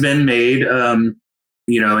 It has been made,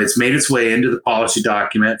 it's made its way into the policy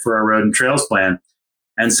document for our road and trails plan.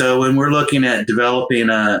 And so when we're looking at developing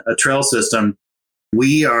a trail system,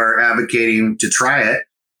 we are advocating to try it,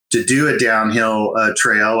 to do a downhill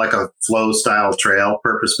trail, like a flow style trail,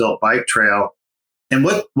 purpose-built bike trail. And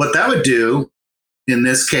what that would do in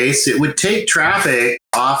this case, it would take traffic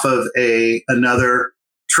off of another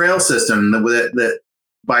trail system that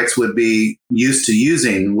bikes would be used to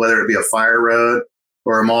using, whether it be a fire road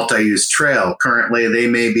or a multi-use trail. Currently, they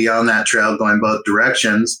may be on that trail going both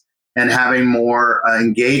directions and having more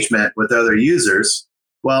engagement with other users.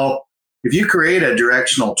 Well, if you create a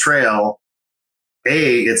directional trail,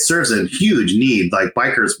 it serves a huge need. Like,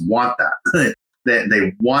 bikers want that.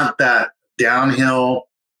 they want that downhill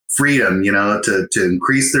freedom, to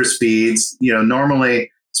increase their speeds.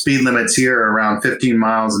 Normally speed limits here are around 15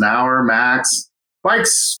 miles an hour max.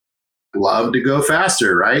 Bikes love to go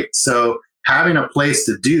faster, right? So having a place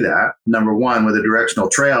to do that, number one, with a directional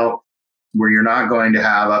trail where you're not going to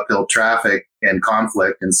have uphill traffic and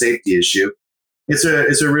conflict and safety issue, it's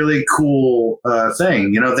a really cool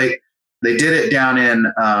thing. They did it down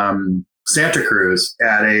in Santa Cruz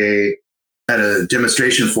at a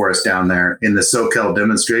demonstration forest down there in the Soquel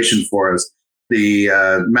demonstration forest. The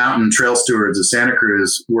mountain trail stewards of Santa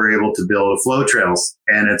Cruz were able to build a flow trails,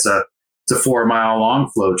 and it's a 4-mile long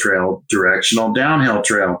flow trail, directional downhill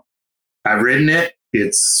trail. I've ridden it.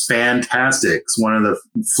 It's fantastic. It's one of the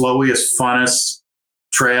flowiest, funnest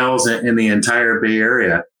trails in the entire Bay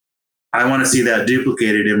Area. I want to see that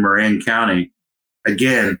duplicated in Marin County.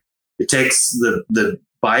 Again, it takes the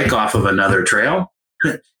bike off of another trail.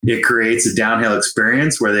 It creates a downhill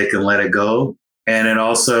experience where they can let it go. And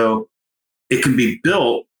it can be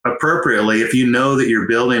built appropriately. If you know that you're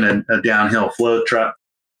building a downhill flow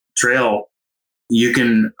trail, you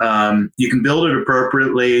can build it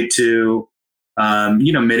appropriately to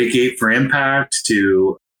mitigate for impact,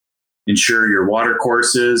 to ensure your water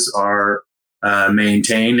courses are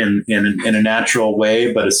maintained in a natural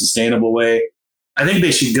way, but a sustainable way. I think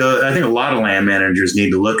a lot of land managers need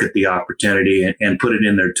to look at the opportunity and put it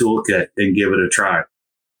in their toolkit and give it a try.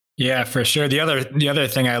 Yeah, for sure. The other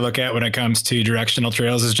thing I look at when it comes to directional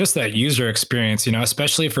trails is just that user experience,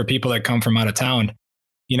 especially for people that come from out of town.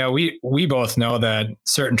 We both know that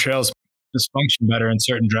certain trails just function better in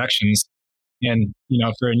certain directions. And,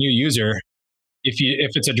 for a new user,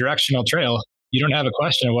 if it's a directional trail, you don't have a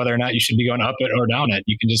question of whether or not you should be going up it or down it.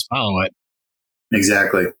 You can just follow it.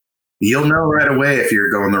 Exactly. You'll know right away if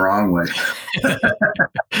you're going the wrong way.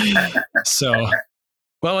 So,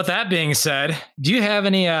 well, with that being said, do you have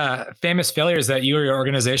any famous failures that you or your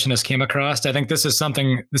organization has came across? I think this is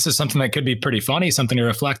something that could be pretty funny, something to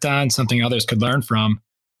reflect on, something others could learn from.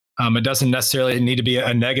 It doesn't necessarily need to be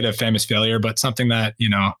a negative famous failure, but something that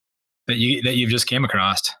you've just came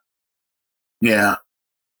across. Yeah.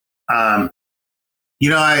 I've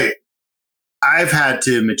had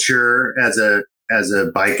to mature as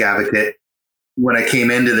a bike advocate. When I came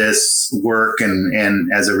into this work and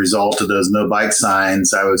as a result of those no bike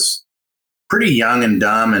signs, I was pretty young and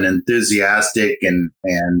dumb and enthusiastic and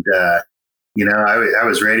I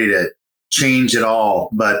was ready to change it all.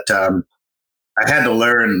 But I had to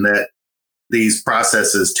learn that these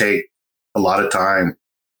processes take a lot of time.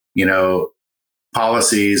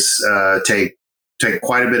 Policies take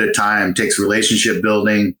quite a bit of time, takes relationship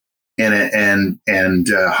building and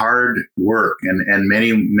hard work and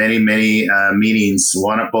many meetings,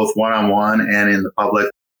 both one-on-one and in the public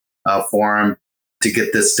forum to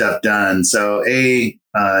get this stuff done. So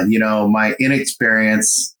my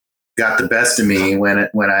inexperience got the best of me when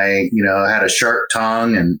I had a sharp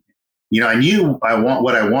tongue and I knew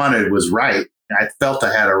what I wanted was right. I felt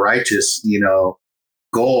I had a righteous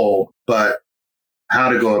goal, but how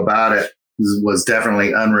to go about it was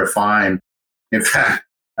definitely unrefined. In fact,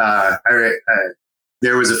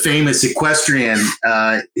 there was a famous equestrian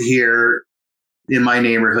here in my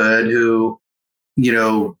neighborhood who,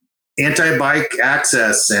 anti-bike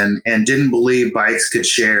access and didn't believe bikes could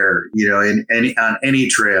share, on any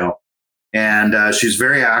trail. And she was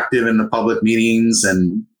very active in the public meetings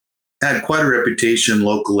and had quite a reputation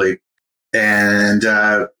locally. And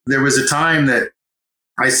there was a time that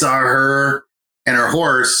I saw her and her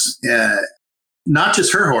horse. Not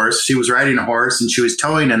just her horse, she was riding a horse and she was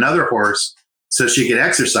towing another horse so she could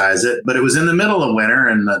exercise it. But it was in the middle of winter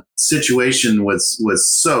and the situation was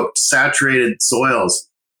soaked, saturated soils.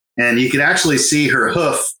 And you could actually see her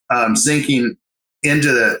hoof sinking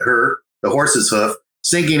into the horse's hoof,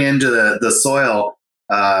 sinking into the soil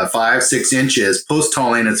 5-6 inches,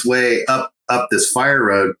 post-holing its way up this fire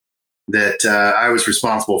road that I was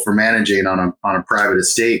responsible for managing on a private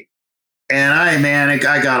estate. And I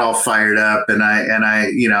got all fired up and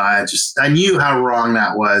I knew how wrong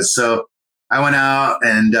that was. So I went out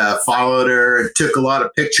and followed her, took a lot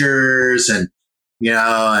of pictures and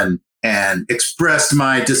expressed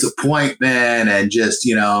my disappointment and I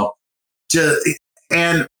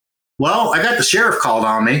got the sheriff called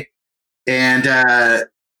on me and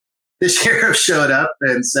the sheriff showed up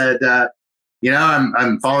and said,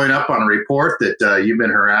 I'm following up on a report that you've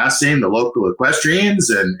been harassing the local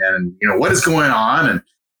equestrians and what is going on? And,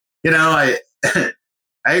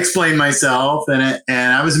 I explained myself and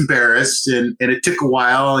I was embarrassed and it took a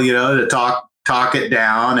while, to talk it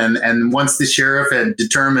down. And once the sheriff had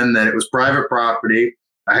determined that it was private property,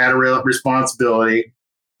 I had a real responsibility.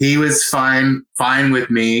 He was fine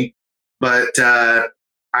with me, but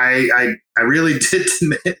I really did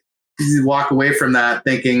walk away from that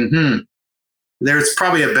thinking, there's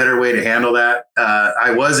probably a better way to handle that.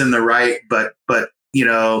 I was in the right, but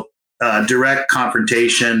direct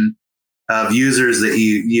confrontation of users that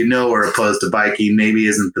are opposed to biking maybe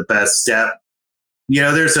isn't the best step.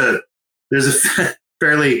 There's a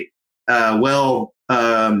fairly well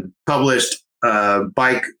published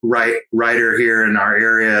bike writer here in our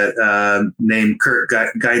area named Kurt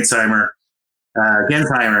Gensheimer,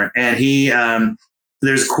 and he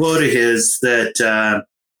there's a quote of his that.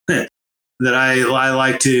 That I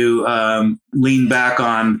like to lean back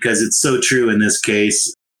on because it's so true in this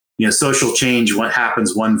case. Social change, what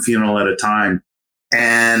happens one funeral at a time.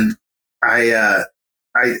 And I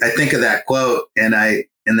think of that quote and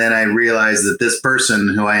then I realize that this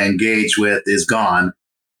person who I engage with is gone.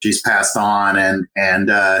 She's passed on and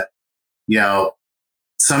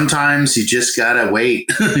sometimes you just gotta wait.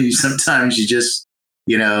 Sometimes you just,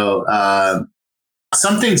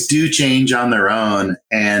 some things do change on their own.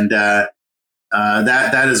 And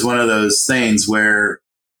that is one of those things where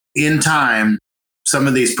in time, some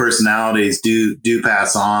of these personalities do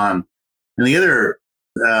pass on. And the other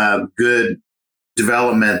good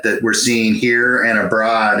development that we're seeing here and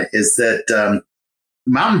abroad is that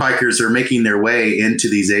mountain bikers are making their way into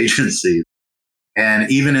these agencies. And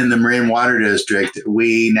even in the Marin Water District,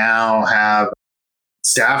 we now have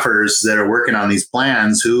staffers that are working on these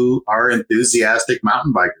plans who are enthusiastic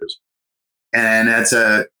mountain bikers. And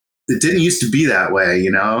it didn't used to be that way,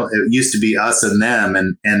 it used to be us and them.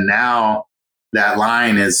 And now that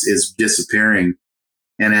line is disappearing.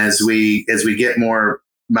 And as we get more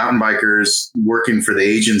mountain bikers working for the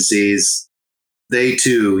agencies, they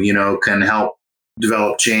too, can help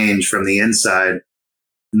develop change from the inside.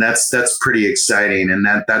 And that's pretty exciting. And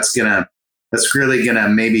that's really gonna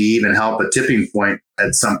maybe even help a tipping point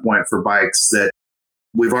at some point for bikes, that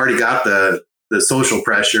we've already got the social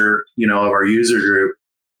pressure, of our user group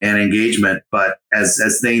and engagement. But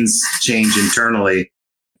as things change internally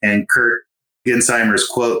and Kurt Gensheimer's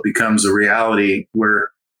quote becomes a reality,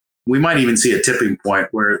 where we might even see a tipping point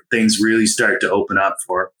where things really start to open up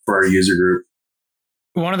for our user group.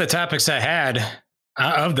 One of the topics I had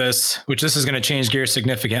of this, which this is going to change gears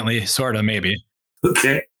significantly, sort of, maybe.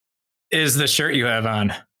 Okay. Is the shirt you have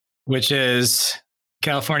on, which is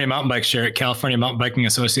California Mountain Bike shirt, California Mountain Biking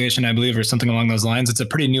Association, I believe, or something along those lines. It's a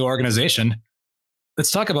pretty new organization.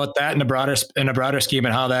 Let's talk about that in a broader scheme,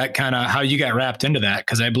 and how you got wrapped into that,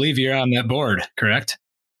 because I believe you're on that board, correct?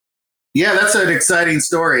 Yeah, that's an exciting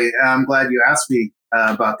story. I'm glad you asked me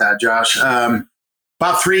about that, Josh.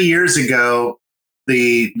 About 3 years ago,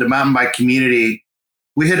 the mountain bike community,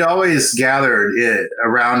 we had always gathered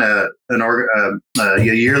around a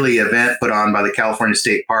yearly event put on by the California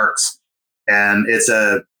State Parks, and it's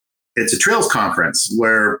a trails conference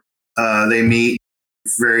where they meet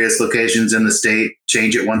various locations in the state,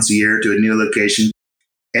 change it once a year to a new location,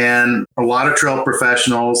 and a lot of trail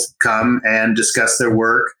professionals come and discuss their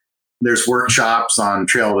work. There's workshops on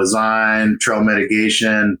trail design, trail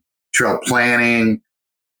mitigation, trail planning,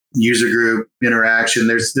 user group interaction.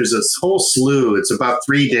 There's this whole slew. It's about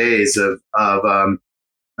 3 days of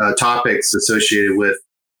topics associated with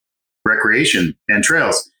recreation and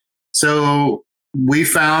trails. So we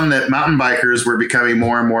found that mountain bikers were becoming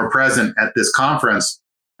more and more present at this conference.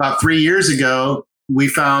 About 3 years ago, we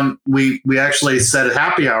found we actually set a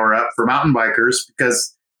happy hour up for mountain bikers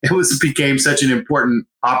because it became such an important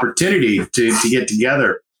opportunity to get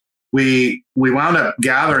together. We wound up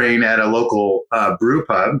gathering at a local brew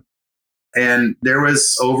pub, and there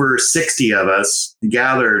was over 60 of us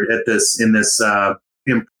gathered in this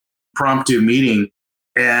impromptu meeting.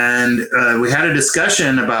 And we had a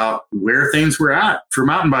discussion about where things were at for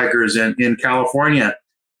mountain bikers in California.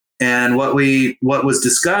 And what was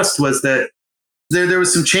discussed was that there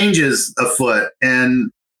was some changes afoot, and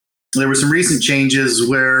there were some recent changes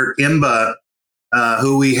where IMBA,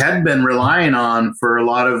 who we had been relying on for a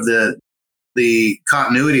lot of the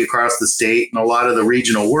continuity across the state and a lot of the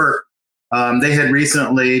regional work, they had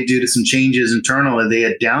recently, due to some changes internally, they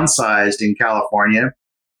had downsized in California.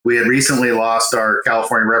 We had recently lost our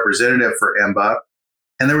California representative for IMBA,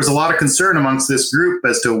 and there was a lot of concern amongst this group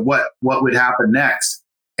as to what would happen next.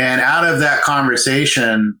 And out of that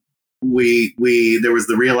conversation, there was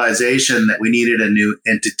the realization that we needed a new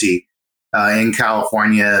entity in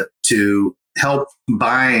California to help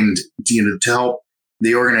bind, to help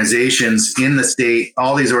the organizations in the state,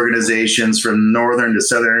 all these organizations from northern to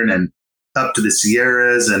southern and up to the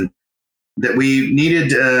Sierras, and that we needed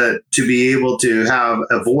to be able to have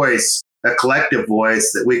a voice, a collective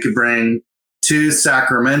voice that we could bring to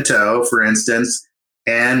Sacramento, for instance,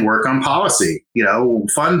 and work on policy,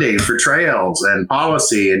 funding for trails and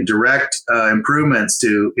policy and direct improvements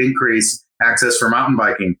to increase access for mountain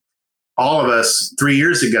biking. All of us 3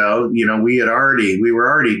 years ago, we were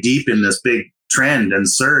already deep in this big trend and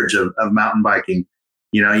surge of mountain biking.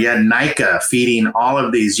 You had NICA feeding all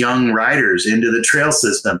of these young riders into the trail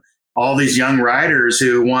system, all these young riders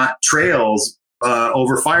who want trails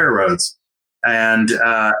over fire roads. And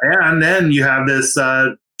then you have this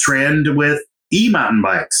trend with e-mountain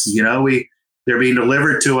bikes. They're being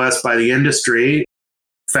delivered to us by the industry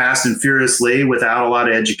fast and furiously without a lot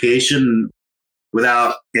of education,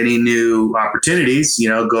 without any new opportunities.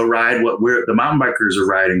 Go ride what the mountain bikers are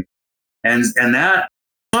riding. And that,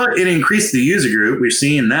 it increased the user group. We're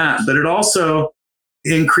seeing that, but it also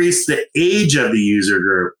increased the age of the user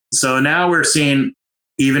group. So now we're seeing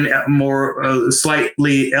even more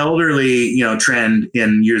slightly elderly, trend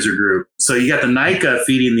in user group. So you got the NICA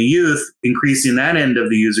feeding the youth, increasing that end of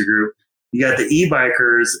the user group. You got the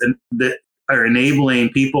e-bikers that are enabling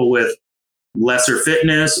people with lesser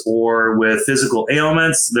fitness or with physical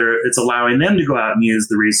ailments. It's allowing them to go out and use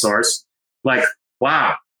the resource. Like,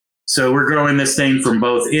 wow. So we're growing this thing from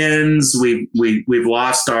both ends. We've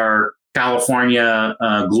lost our California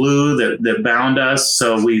glue that bound us.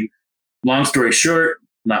 So long story short,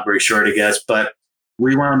 not very short, I guess, but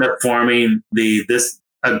we wound up forming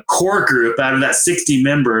a core group out of that 60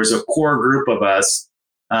 members, a core group of us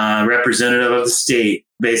representative of the state,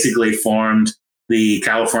 basically formed the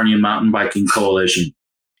California Mountain Biking Coalition.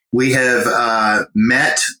 We have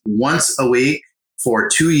met once a week for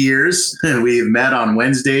 2 years. We've met on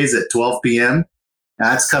Wednesdays at 12 p.m.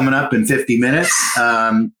 That's coming up in 50 minutes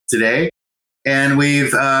today. And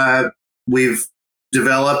we've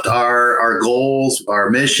developed our goals, our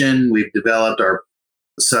mission. We've developed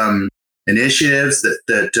some initiatives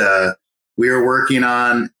that we are working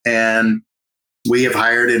on, and we have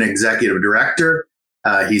hired an executive director.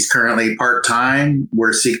 He's currently part-time.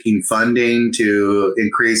 We're seeking funding to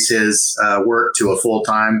increase his work to a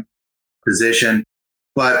full-time position.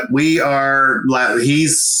 But he's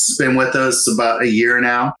been with us about a year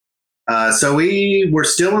now. So we're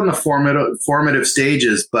still in the formative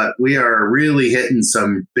stages, but we are really hitting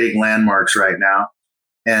some big landmarks right now.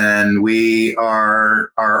 And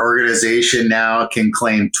our organization now can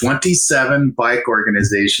claim 27 bike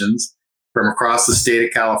organizations from across the state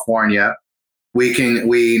of California.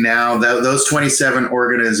 Those 27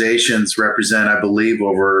 organizations represent, I believe,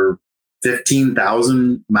 over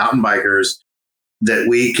 15,000 mountain bikers that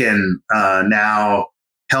we can now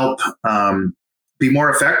help be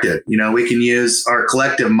more effective. We can use our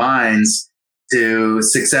collective minds to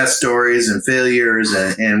success stories and failures,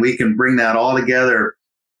 and we can bring that all together,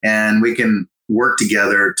 and we can work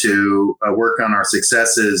together to work on our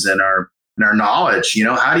successes and our knowledge.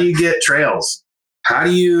 How do you get trails? How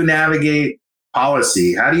do you navigate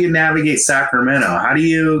policy? How do you navigate Sacramento? How do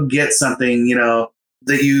you get something,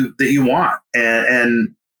 that you want?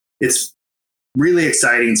 And it's really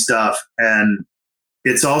exciting stuff. And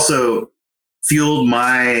it's also fueled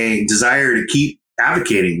my desire to keep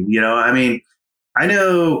advocating. I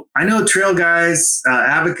know trail guys,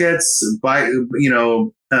 advocates,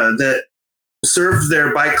 that served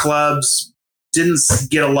their bike clubs, didn't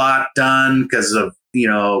get a lot done because of,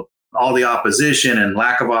 all the opposition and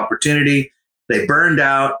lack of opportunity. They burned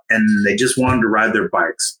out and they just wanted to ride their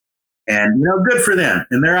bikes. And, good for them.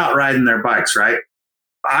 And they're out riding their bikes, right?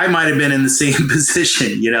 I might have been in the same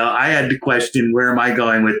position. I had to question, where am I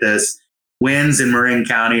going with this? Winds in Marin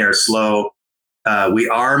County are slow. We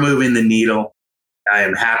are moving the needle. I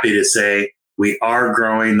am happy to say we are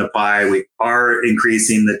growing the pie. We are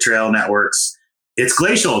increasing the trail networks. It's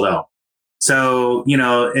glacial, though. So,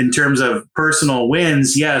 in terms of personal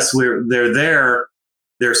wins, yes, they're there.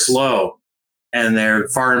 They're slow and they're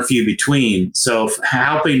far and few between. So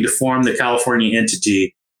helping to form the California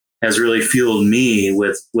entity has really fueled me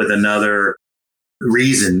with another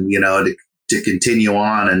reason, to continue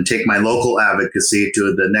on and take my local advocacy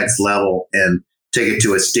to the next level and take it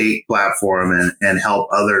to a state platform and help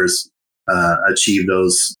others achieve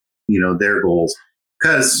those, their goals.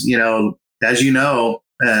 Because, as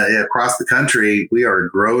across the country, we are a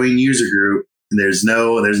growing user group. There's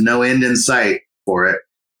no end in sight for it.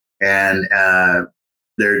 And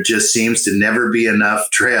there just seems to never be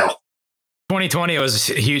enough trail. 2020 was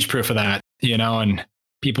huge proof of that, and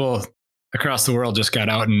people across the world just got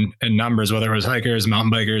out in numbers, whether it was hikers,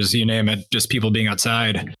 mountain bikers, you name it, just people being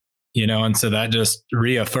outside, and so that just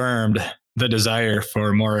reaffirmed the desire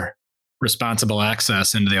for more responsible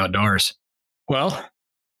access into the outdoors. Well,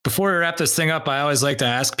 before we wrap this thing up, I always like to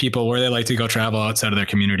ask people where they like to go travel outside of their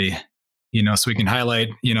community, so we can highlight,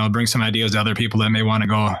 bring some ideas to other people that may want to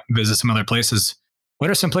go visit some other places. What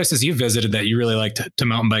are some places you've visited that you really like to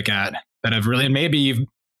mountain bike at, that have really, maybe you've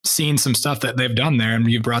seen some stuff that they've done there and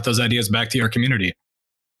you've brought those ideas back to your community?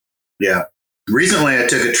 Yeah. Recently, I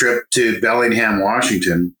took a trip to Bellingham,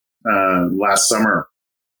 Washington last summer,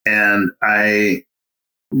 and I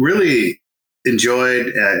really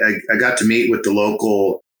enjoyed, I got to meet with the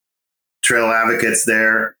local trail advocates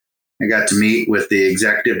there. I got to meet with the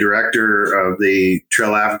executive director of the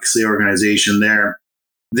trail advocacy organization there.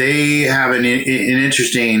 They have an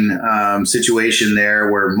interesting situation there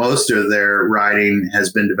where most of their riding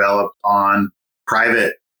has been developed on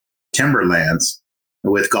private timberlands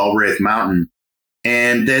with Galbraith Mountain.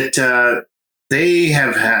 And that they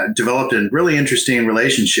have developed a really interesting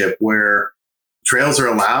relationship where trails are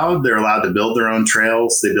allowed. They're allowed to build their own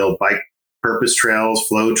trails. They build bike purpose trails,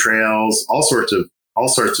 flow trails, all sorts of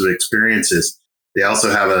experiences. They also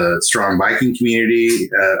have a strong biking community,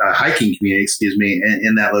 a hiking community,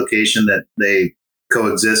 in that location that they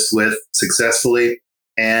coexist with successfully.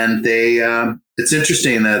 And it's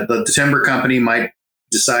interesting that the timber company might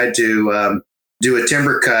decide to do a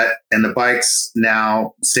timber cut, and the bikes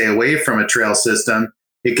now stay away from a trail system.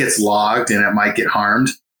 It gets logged and it might get harmed.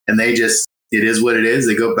 And it is what it is.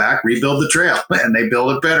 They go back, rebuild the trail, and they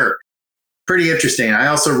build it better. Pretty interesting. I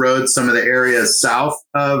also rode some of the areas south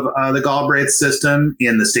of the Galbraith system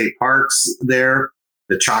in the state parks there,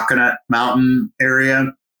 the Choconut Mountain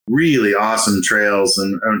area. really awesome trails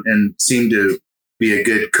and seem to be a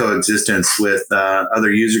good coexistence with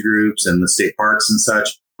other user groups and the state parks and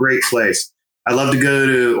such. Great place. I love to go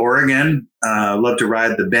to Oregon. Love to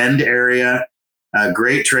ride the Bend area.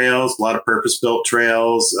 Great trails, a lot of purpose-built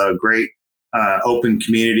trails, great open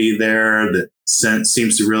community there that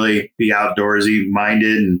seems to really be outdoorsy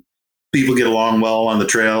minded, and people get along well on the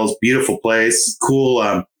trails. Beautiful place,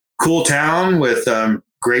 cool town with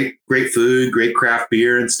great food, great craft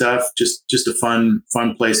beer and stuff. Just a fun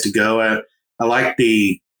place to go. I like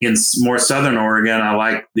in more southern Oregon, I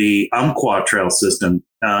like the Umpqua Trail system.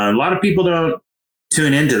 A lot of people don't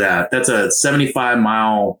tune into that. That's a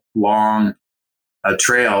 75-mile long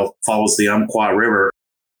trail, follows the Umpqua River.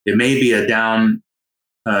 It may be a down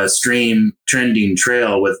stream trending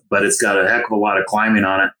trail but it's got a heck of a lot of climbing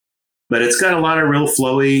on it. But it's got a lot of real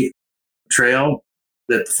flowy trail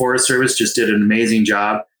that the Forest Service just did an amazing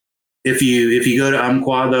job. If you go to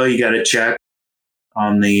Umpqua, though, you got to check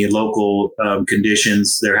on the local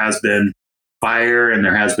conditions. There has been fire and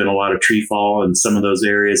there has been a lot of tree fall, and some of those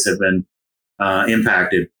areas have been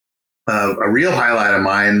impacted. A real highlight of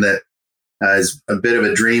mine that is a bit of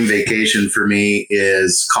a dream vacation for me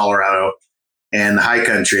is Colorado and the high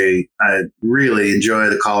country. I really enjoy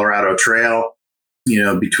the Colorado Trail,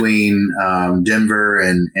 between Denver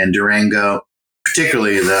and Durango,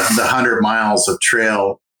 particularly the 100 miles of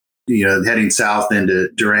trail, heading south into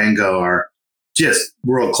Durango are just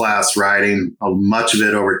world-class riding, much of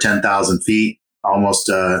it over 10,000 feet, almost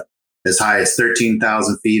as high as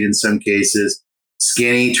 13,000 feet in some cases.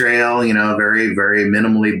 Skinny trail, very, very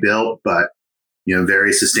minimally built, but,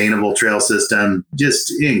 very sustainable trail system,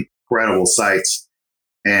 just incredible sights.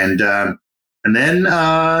 And then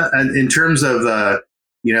in terms of, a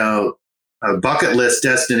bucket list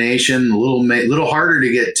destination, a little harder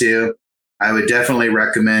to get to, I would definitely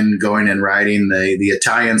recommend going and riding the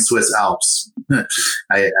Italian Swiss Alps.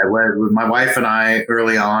 I went with my wife and I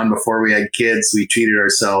early on, before we had kids. We treated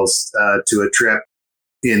ourselves to a trip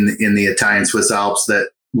in the Italian Swiss Alps that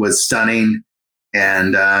was stunning,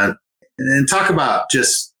 and talk about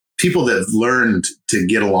just people that have learned to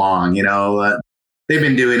get along. They've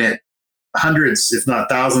been doing it hundreds, if not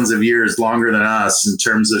thousands of years longer than us in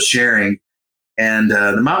terms of sharing. And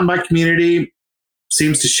the mountain bike community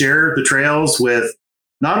seems to share the trails with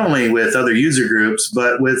not only with other user groups,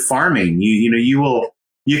 but with farming.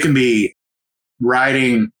 You can be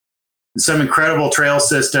riding some incredible trail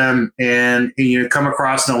system and you come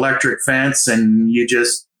across an electric fence and you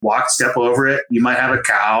just step over it. You might have a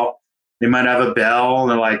cow, they might have a bell, and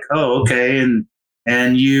they're like, oh, okay. And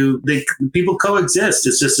people coexist.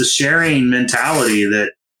 It's just a sharing mentality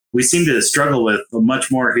that we seem to struggle with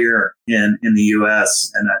much more here in the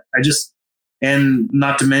U.S. And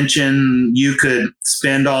not to mention, you could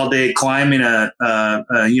spend all day climbing a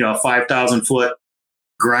 5,000 foot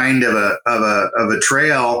grind of a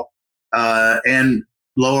trail, and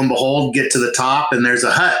lo and behold, get to the top, and there's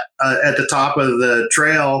a hut at the top of the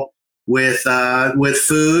trail with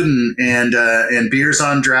food and beers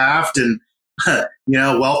on draft, and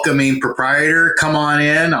welcoming proprietor, come on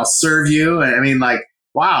in, I'll serve you. I mean, like,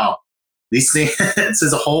 wow, these things. This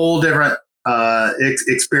is a whole different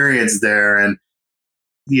experience there, and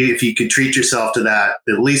if you could treat yourself to that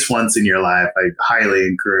at least once in your life, I highly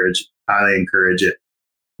encourage it.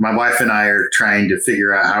 My wife and I are trying to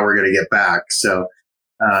figure out how we're going to get back. So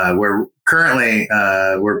we're currently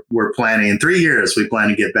we're planning in 3 years. We plan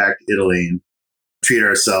to get back to Italy and treat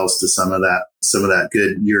ourselves to some of that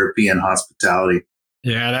good European hospitality.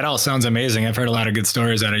 Yeah, that all sounds amazing. I've heard a lot of good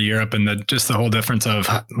stories out of Europe, and the whole difference of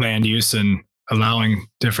land use and allowing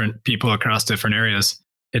different people across different areas.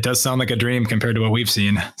 It does sound like a dream compared to what we've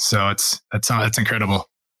seen. So it's incredible.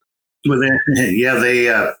 Well,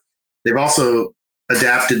 they've also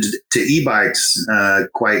adapted to e-bikes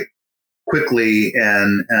quite quickly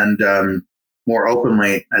and more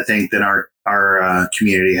openly, I think, than our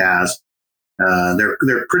community has.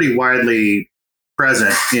 They're pretty widely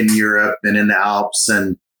present in Europe and in the Alps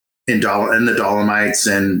and in the Dolomites,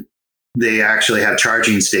 and they actually have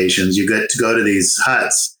charging stations. You get to go to these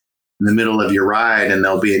huts in the middle of your ride, and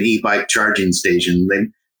there'll be an e-bike charging station.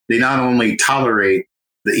 They not only tolerate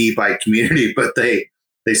the e-bike community, but they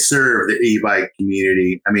serve the e-bike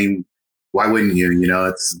community. I mean, why wouldn't you?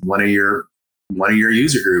 It's one of your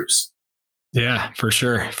user groups. Yeah, for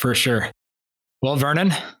sure. Well,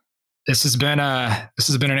 Vernon, this has been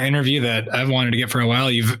an interview that I've wanted to get for a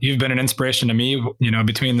while. You've been an inspiration to me,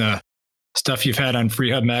 between the stuff you've had on Free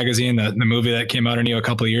Hub magazine, the movie that came out on you a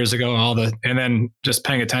couple of years ago, and then just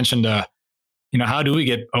paying attention to, how do we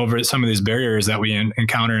get over some of these barriers that we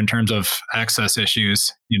encounter in terms of access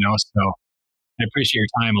issues, so I appreciate your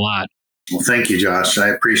time a lot. Well, thank you, Josh. I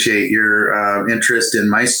appreciate your interest in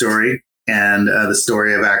my story and the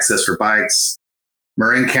story of Access for Bikes.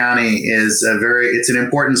 Marin County is it's an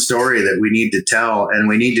important story that we need to tell, and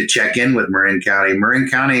we need to check in with Marin County. Marin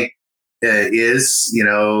County is,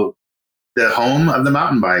 the home of the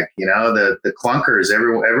mountain bike, the clunkers.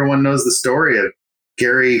 Everyone knows the story of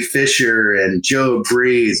Gary Fisher and Joe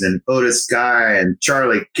Breeze and Otis Guy and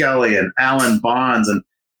Charlie Kelly and Alan Bonds and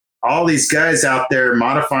all these guys out there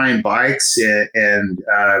modifying bikes and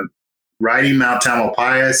riding Mount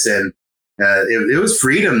Tamalpais. And it was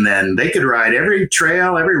freedom then. They could ride every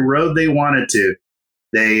trail, every road they wanted to.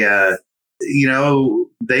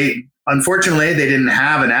 Unfortunately, they didn't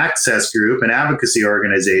have an access group, an advocacy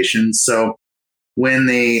organization. So when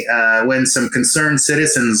some concerned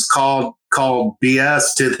citizens called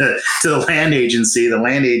BS to the land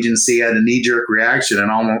agency had a knee-jerk reaction and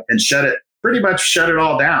pretty much shut it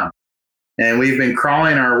all down. And we've been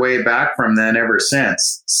crawling our way back from then ever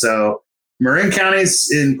since. So Marin County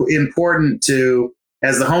is important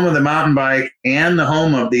as the home of the mountain bike and the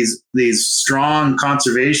home of these strong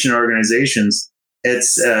conservation organizations.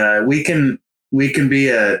 It's we can be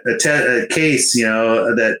a case,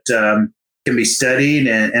 that can be studied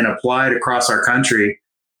and applied across our country.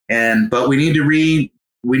 But we need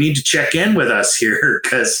to check in with us here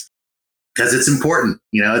because it's important.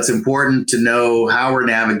 It's important to know how we're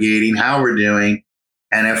navigating, how we're doing,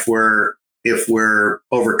 and if we're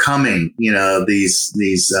overcoming, these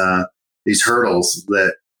hurdles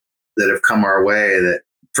that have come our way, that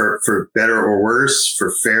for better or worse,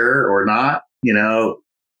 for fair or not,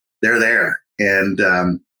 they're there. And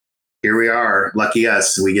here we are. Lucky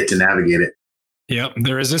us. We get to navigate it. Yep.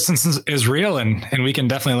 The resistance is real, and we can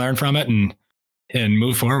definitely learn from it and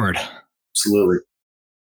move forward. Absolutely.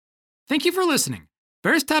 Thank you for listening.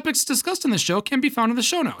 Various topics discussed on the show can be found in the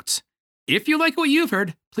show notes. If you like what you've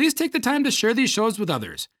heard, please take the time to share these shows with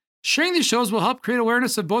others. Sharing these shows will help create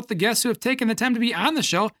awareness of both the guests who have taken the time to be on the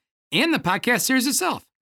show and the podcast series itself.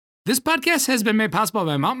 This podcast has been made possible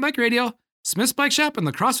by Mountain Bike Radio, Smith's Bike Shop in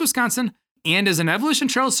La Crosse, Wisconsin, and is an Evolution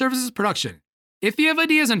Trail Services production. If you have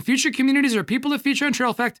ideas on future communities or people to feature on Trail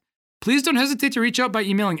Effect, please don't hesitate to reach out by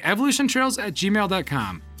emailing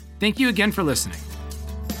evolutiontrails@gmail.com. Thank you again for listening.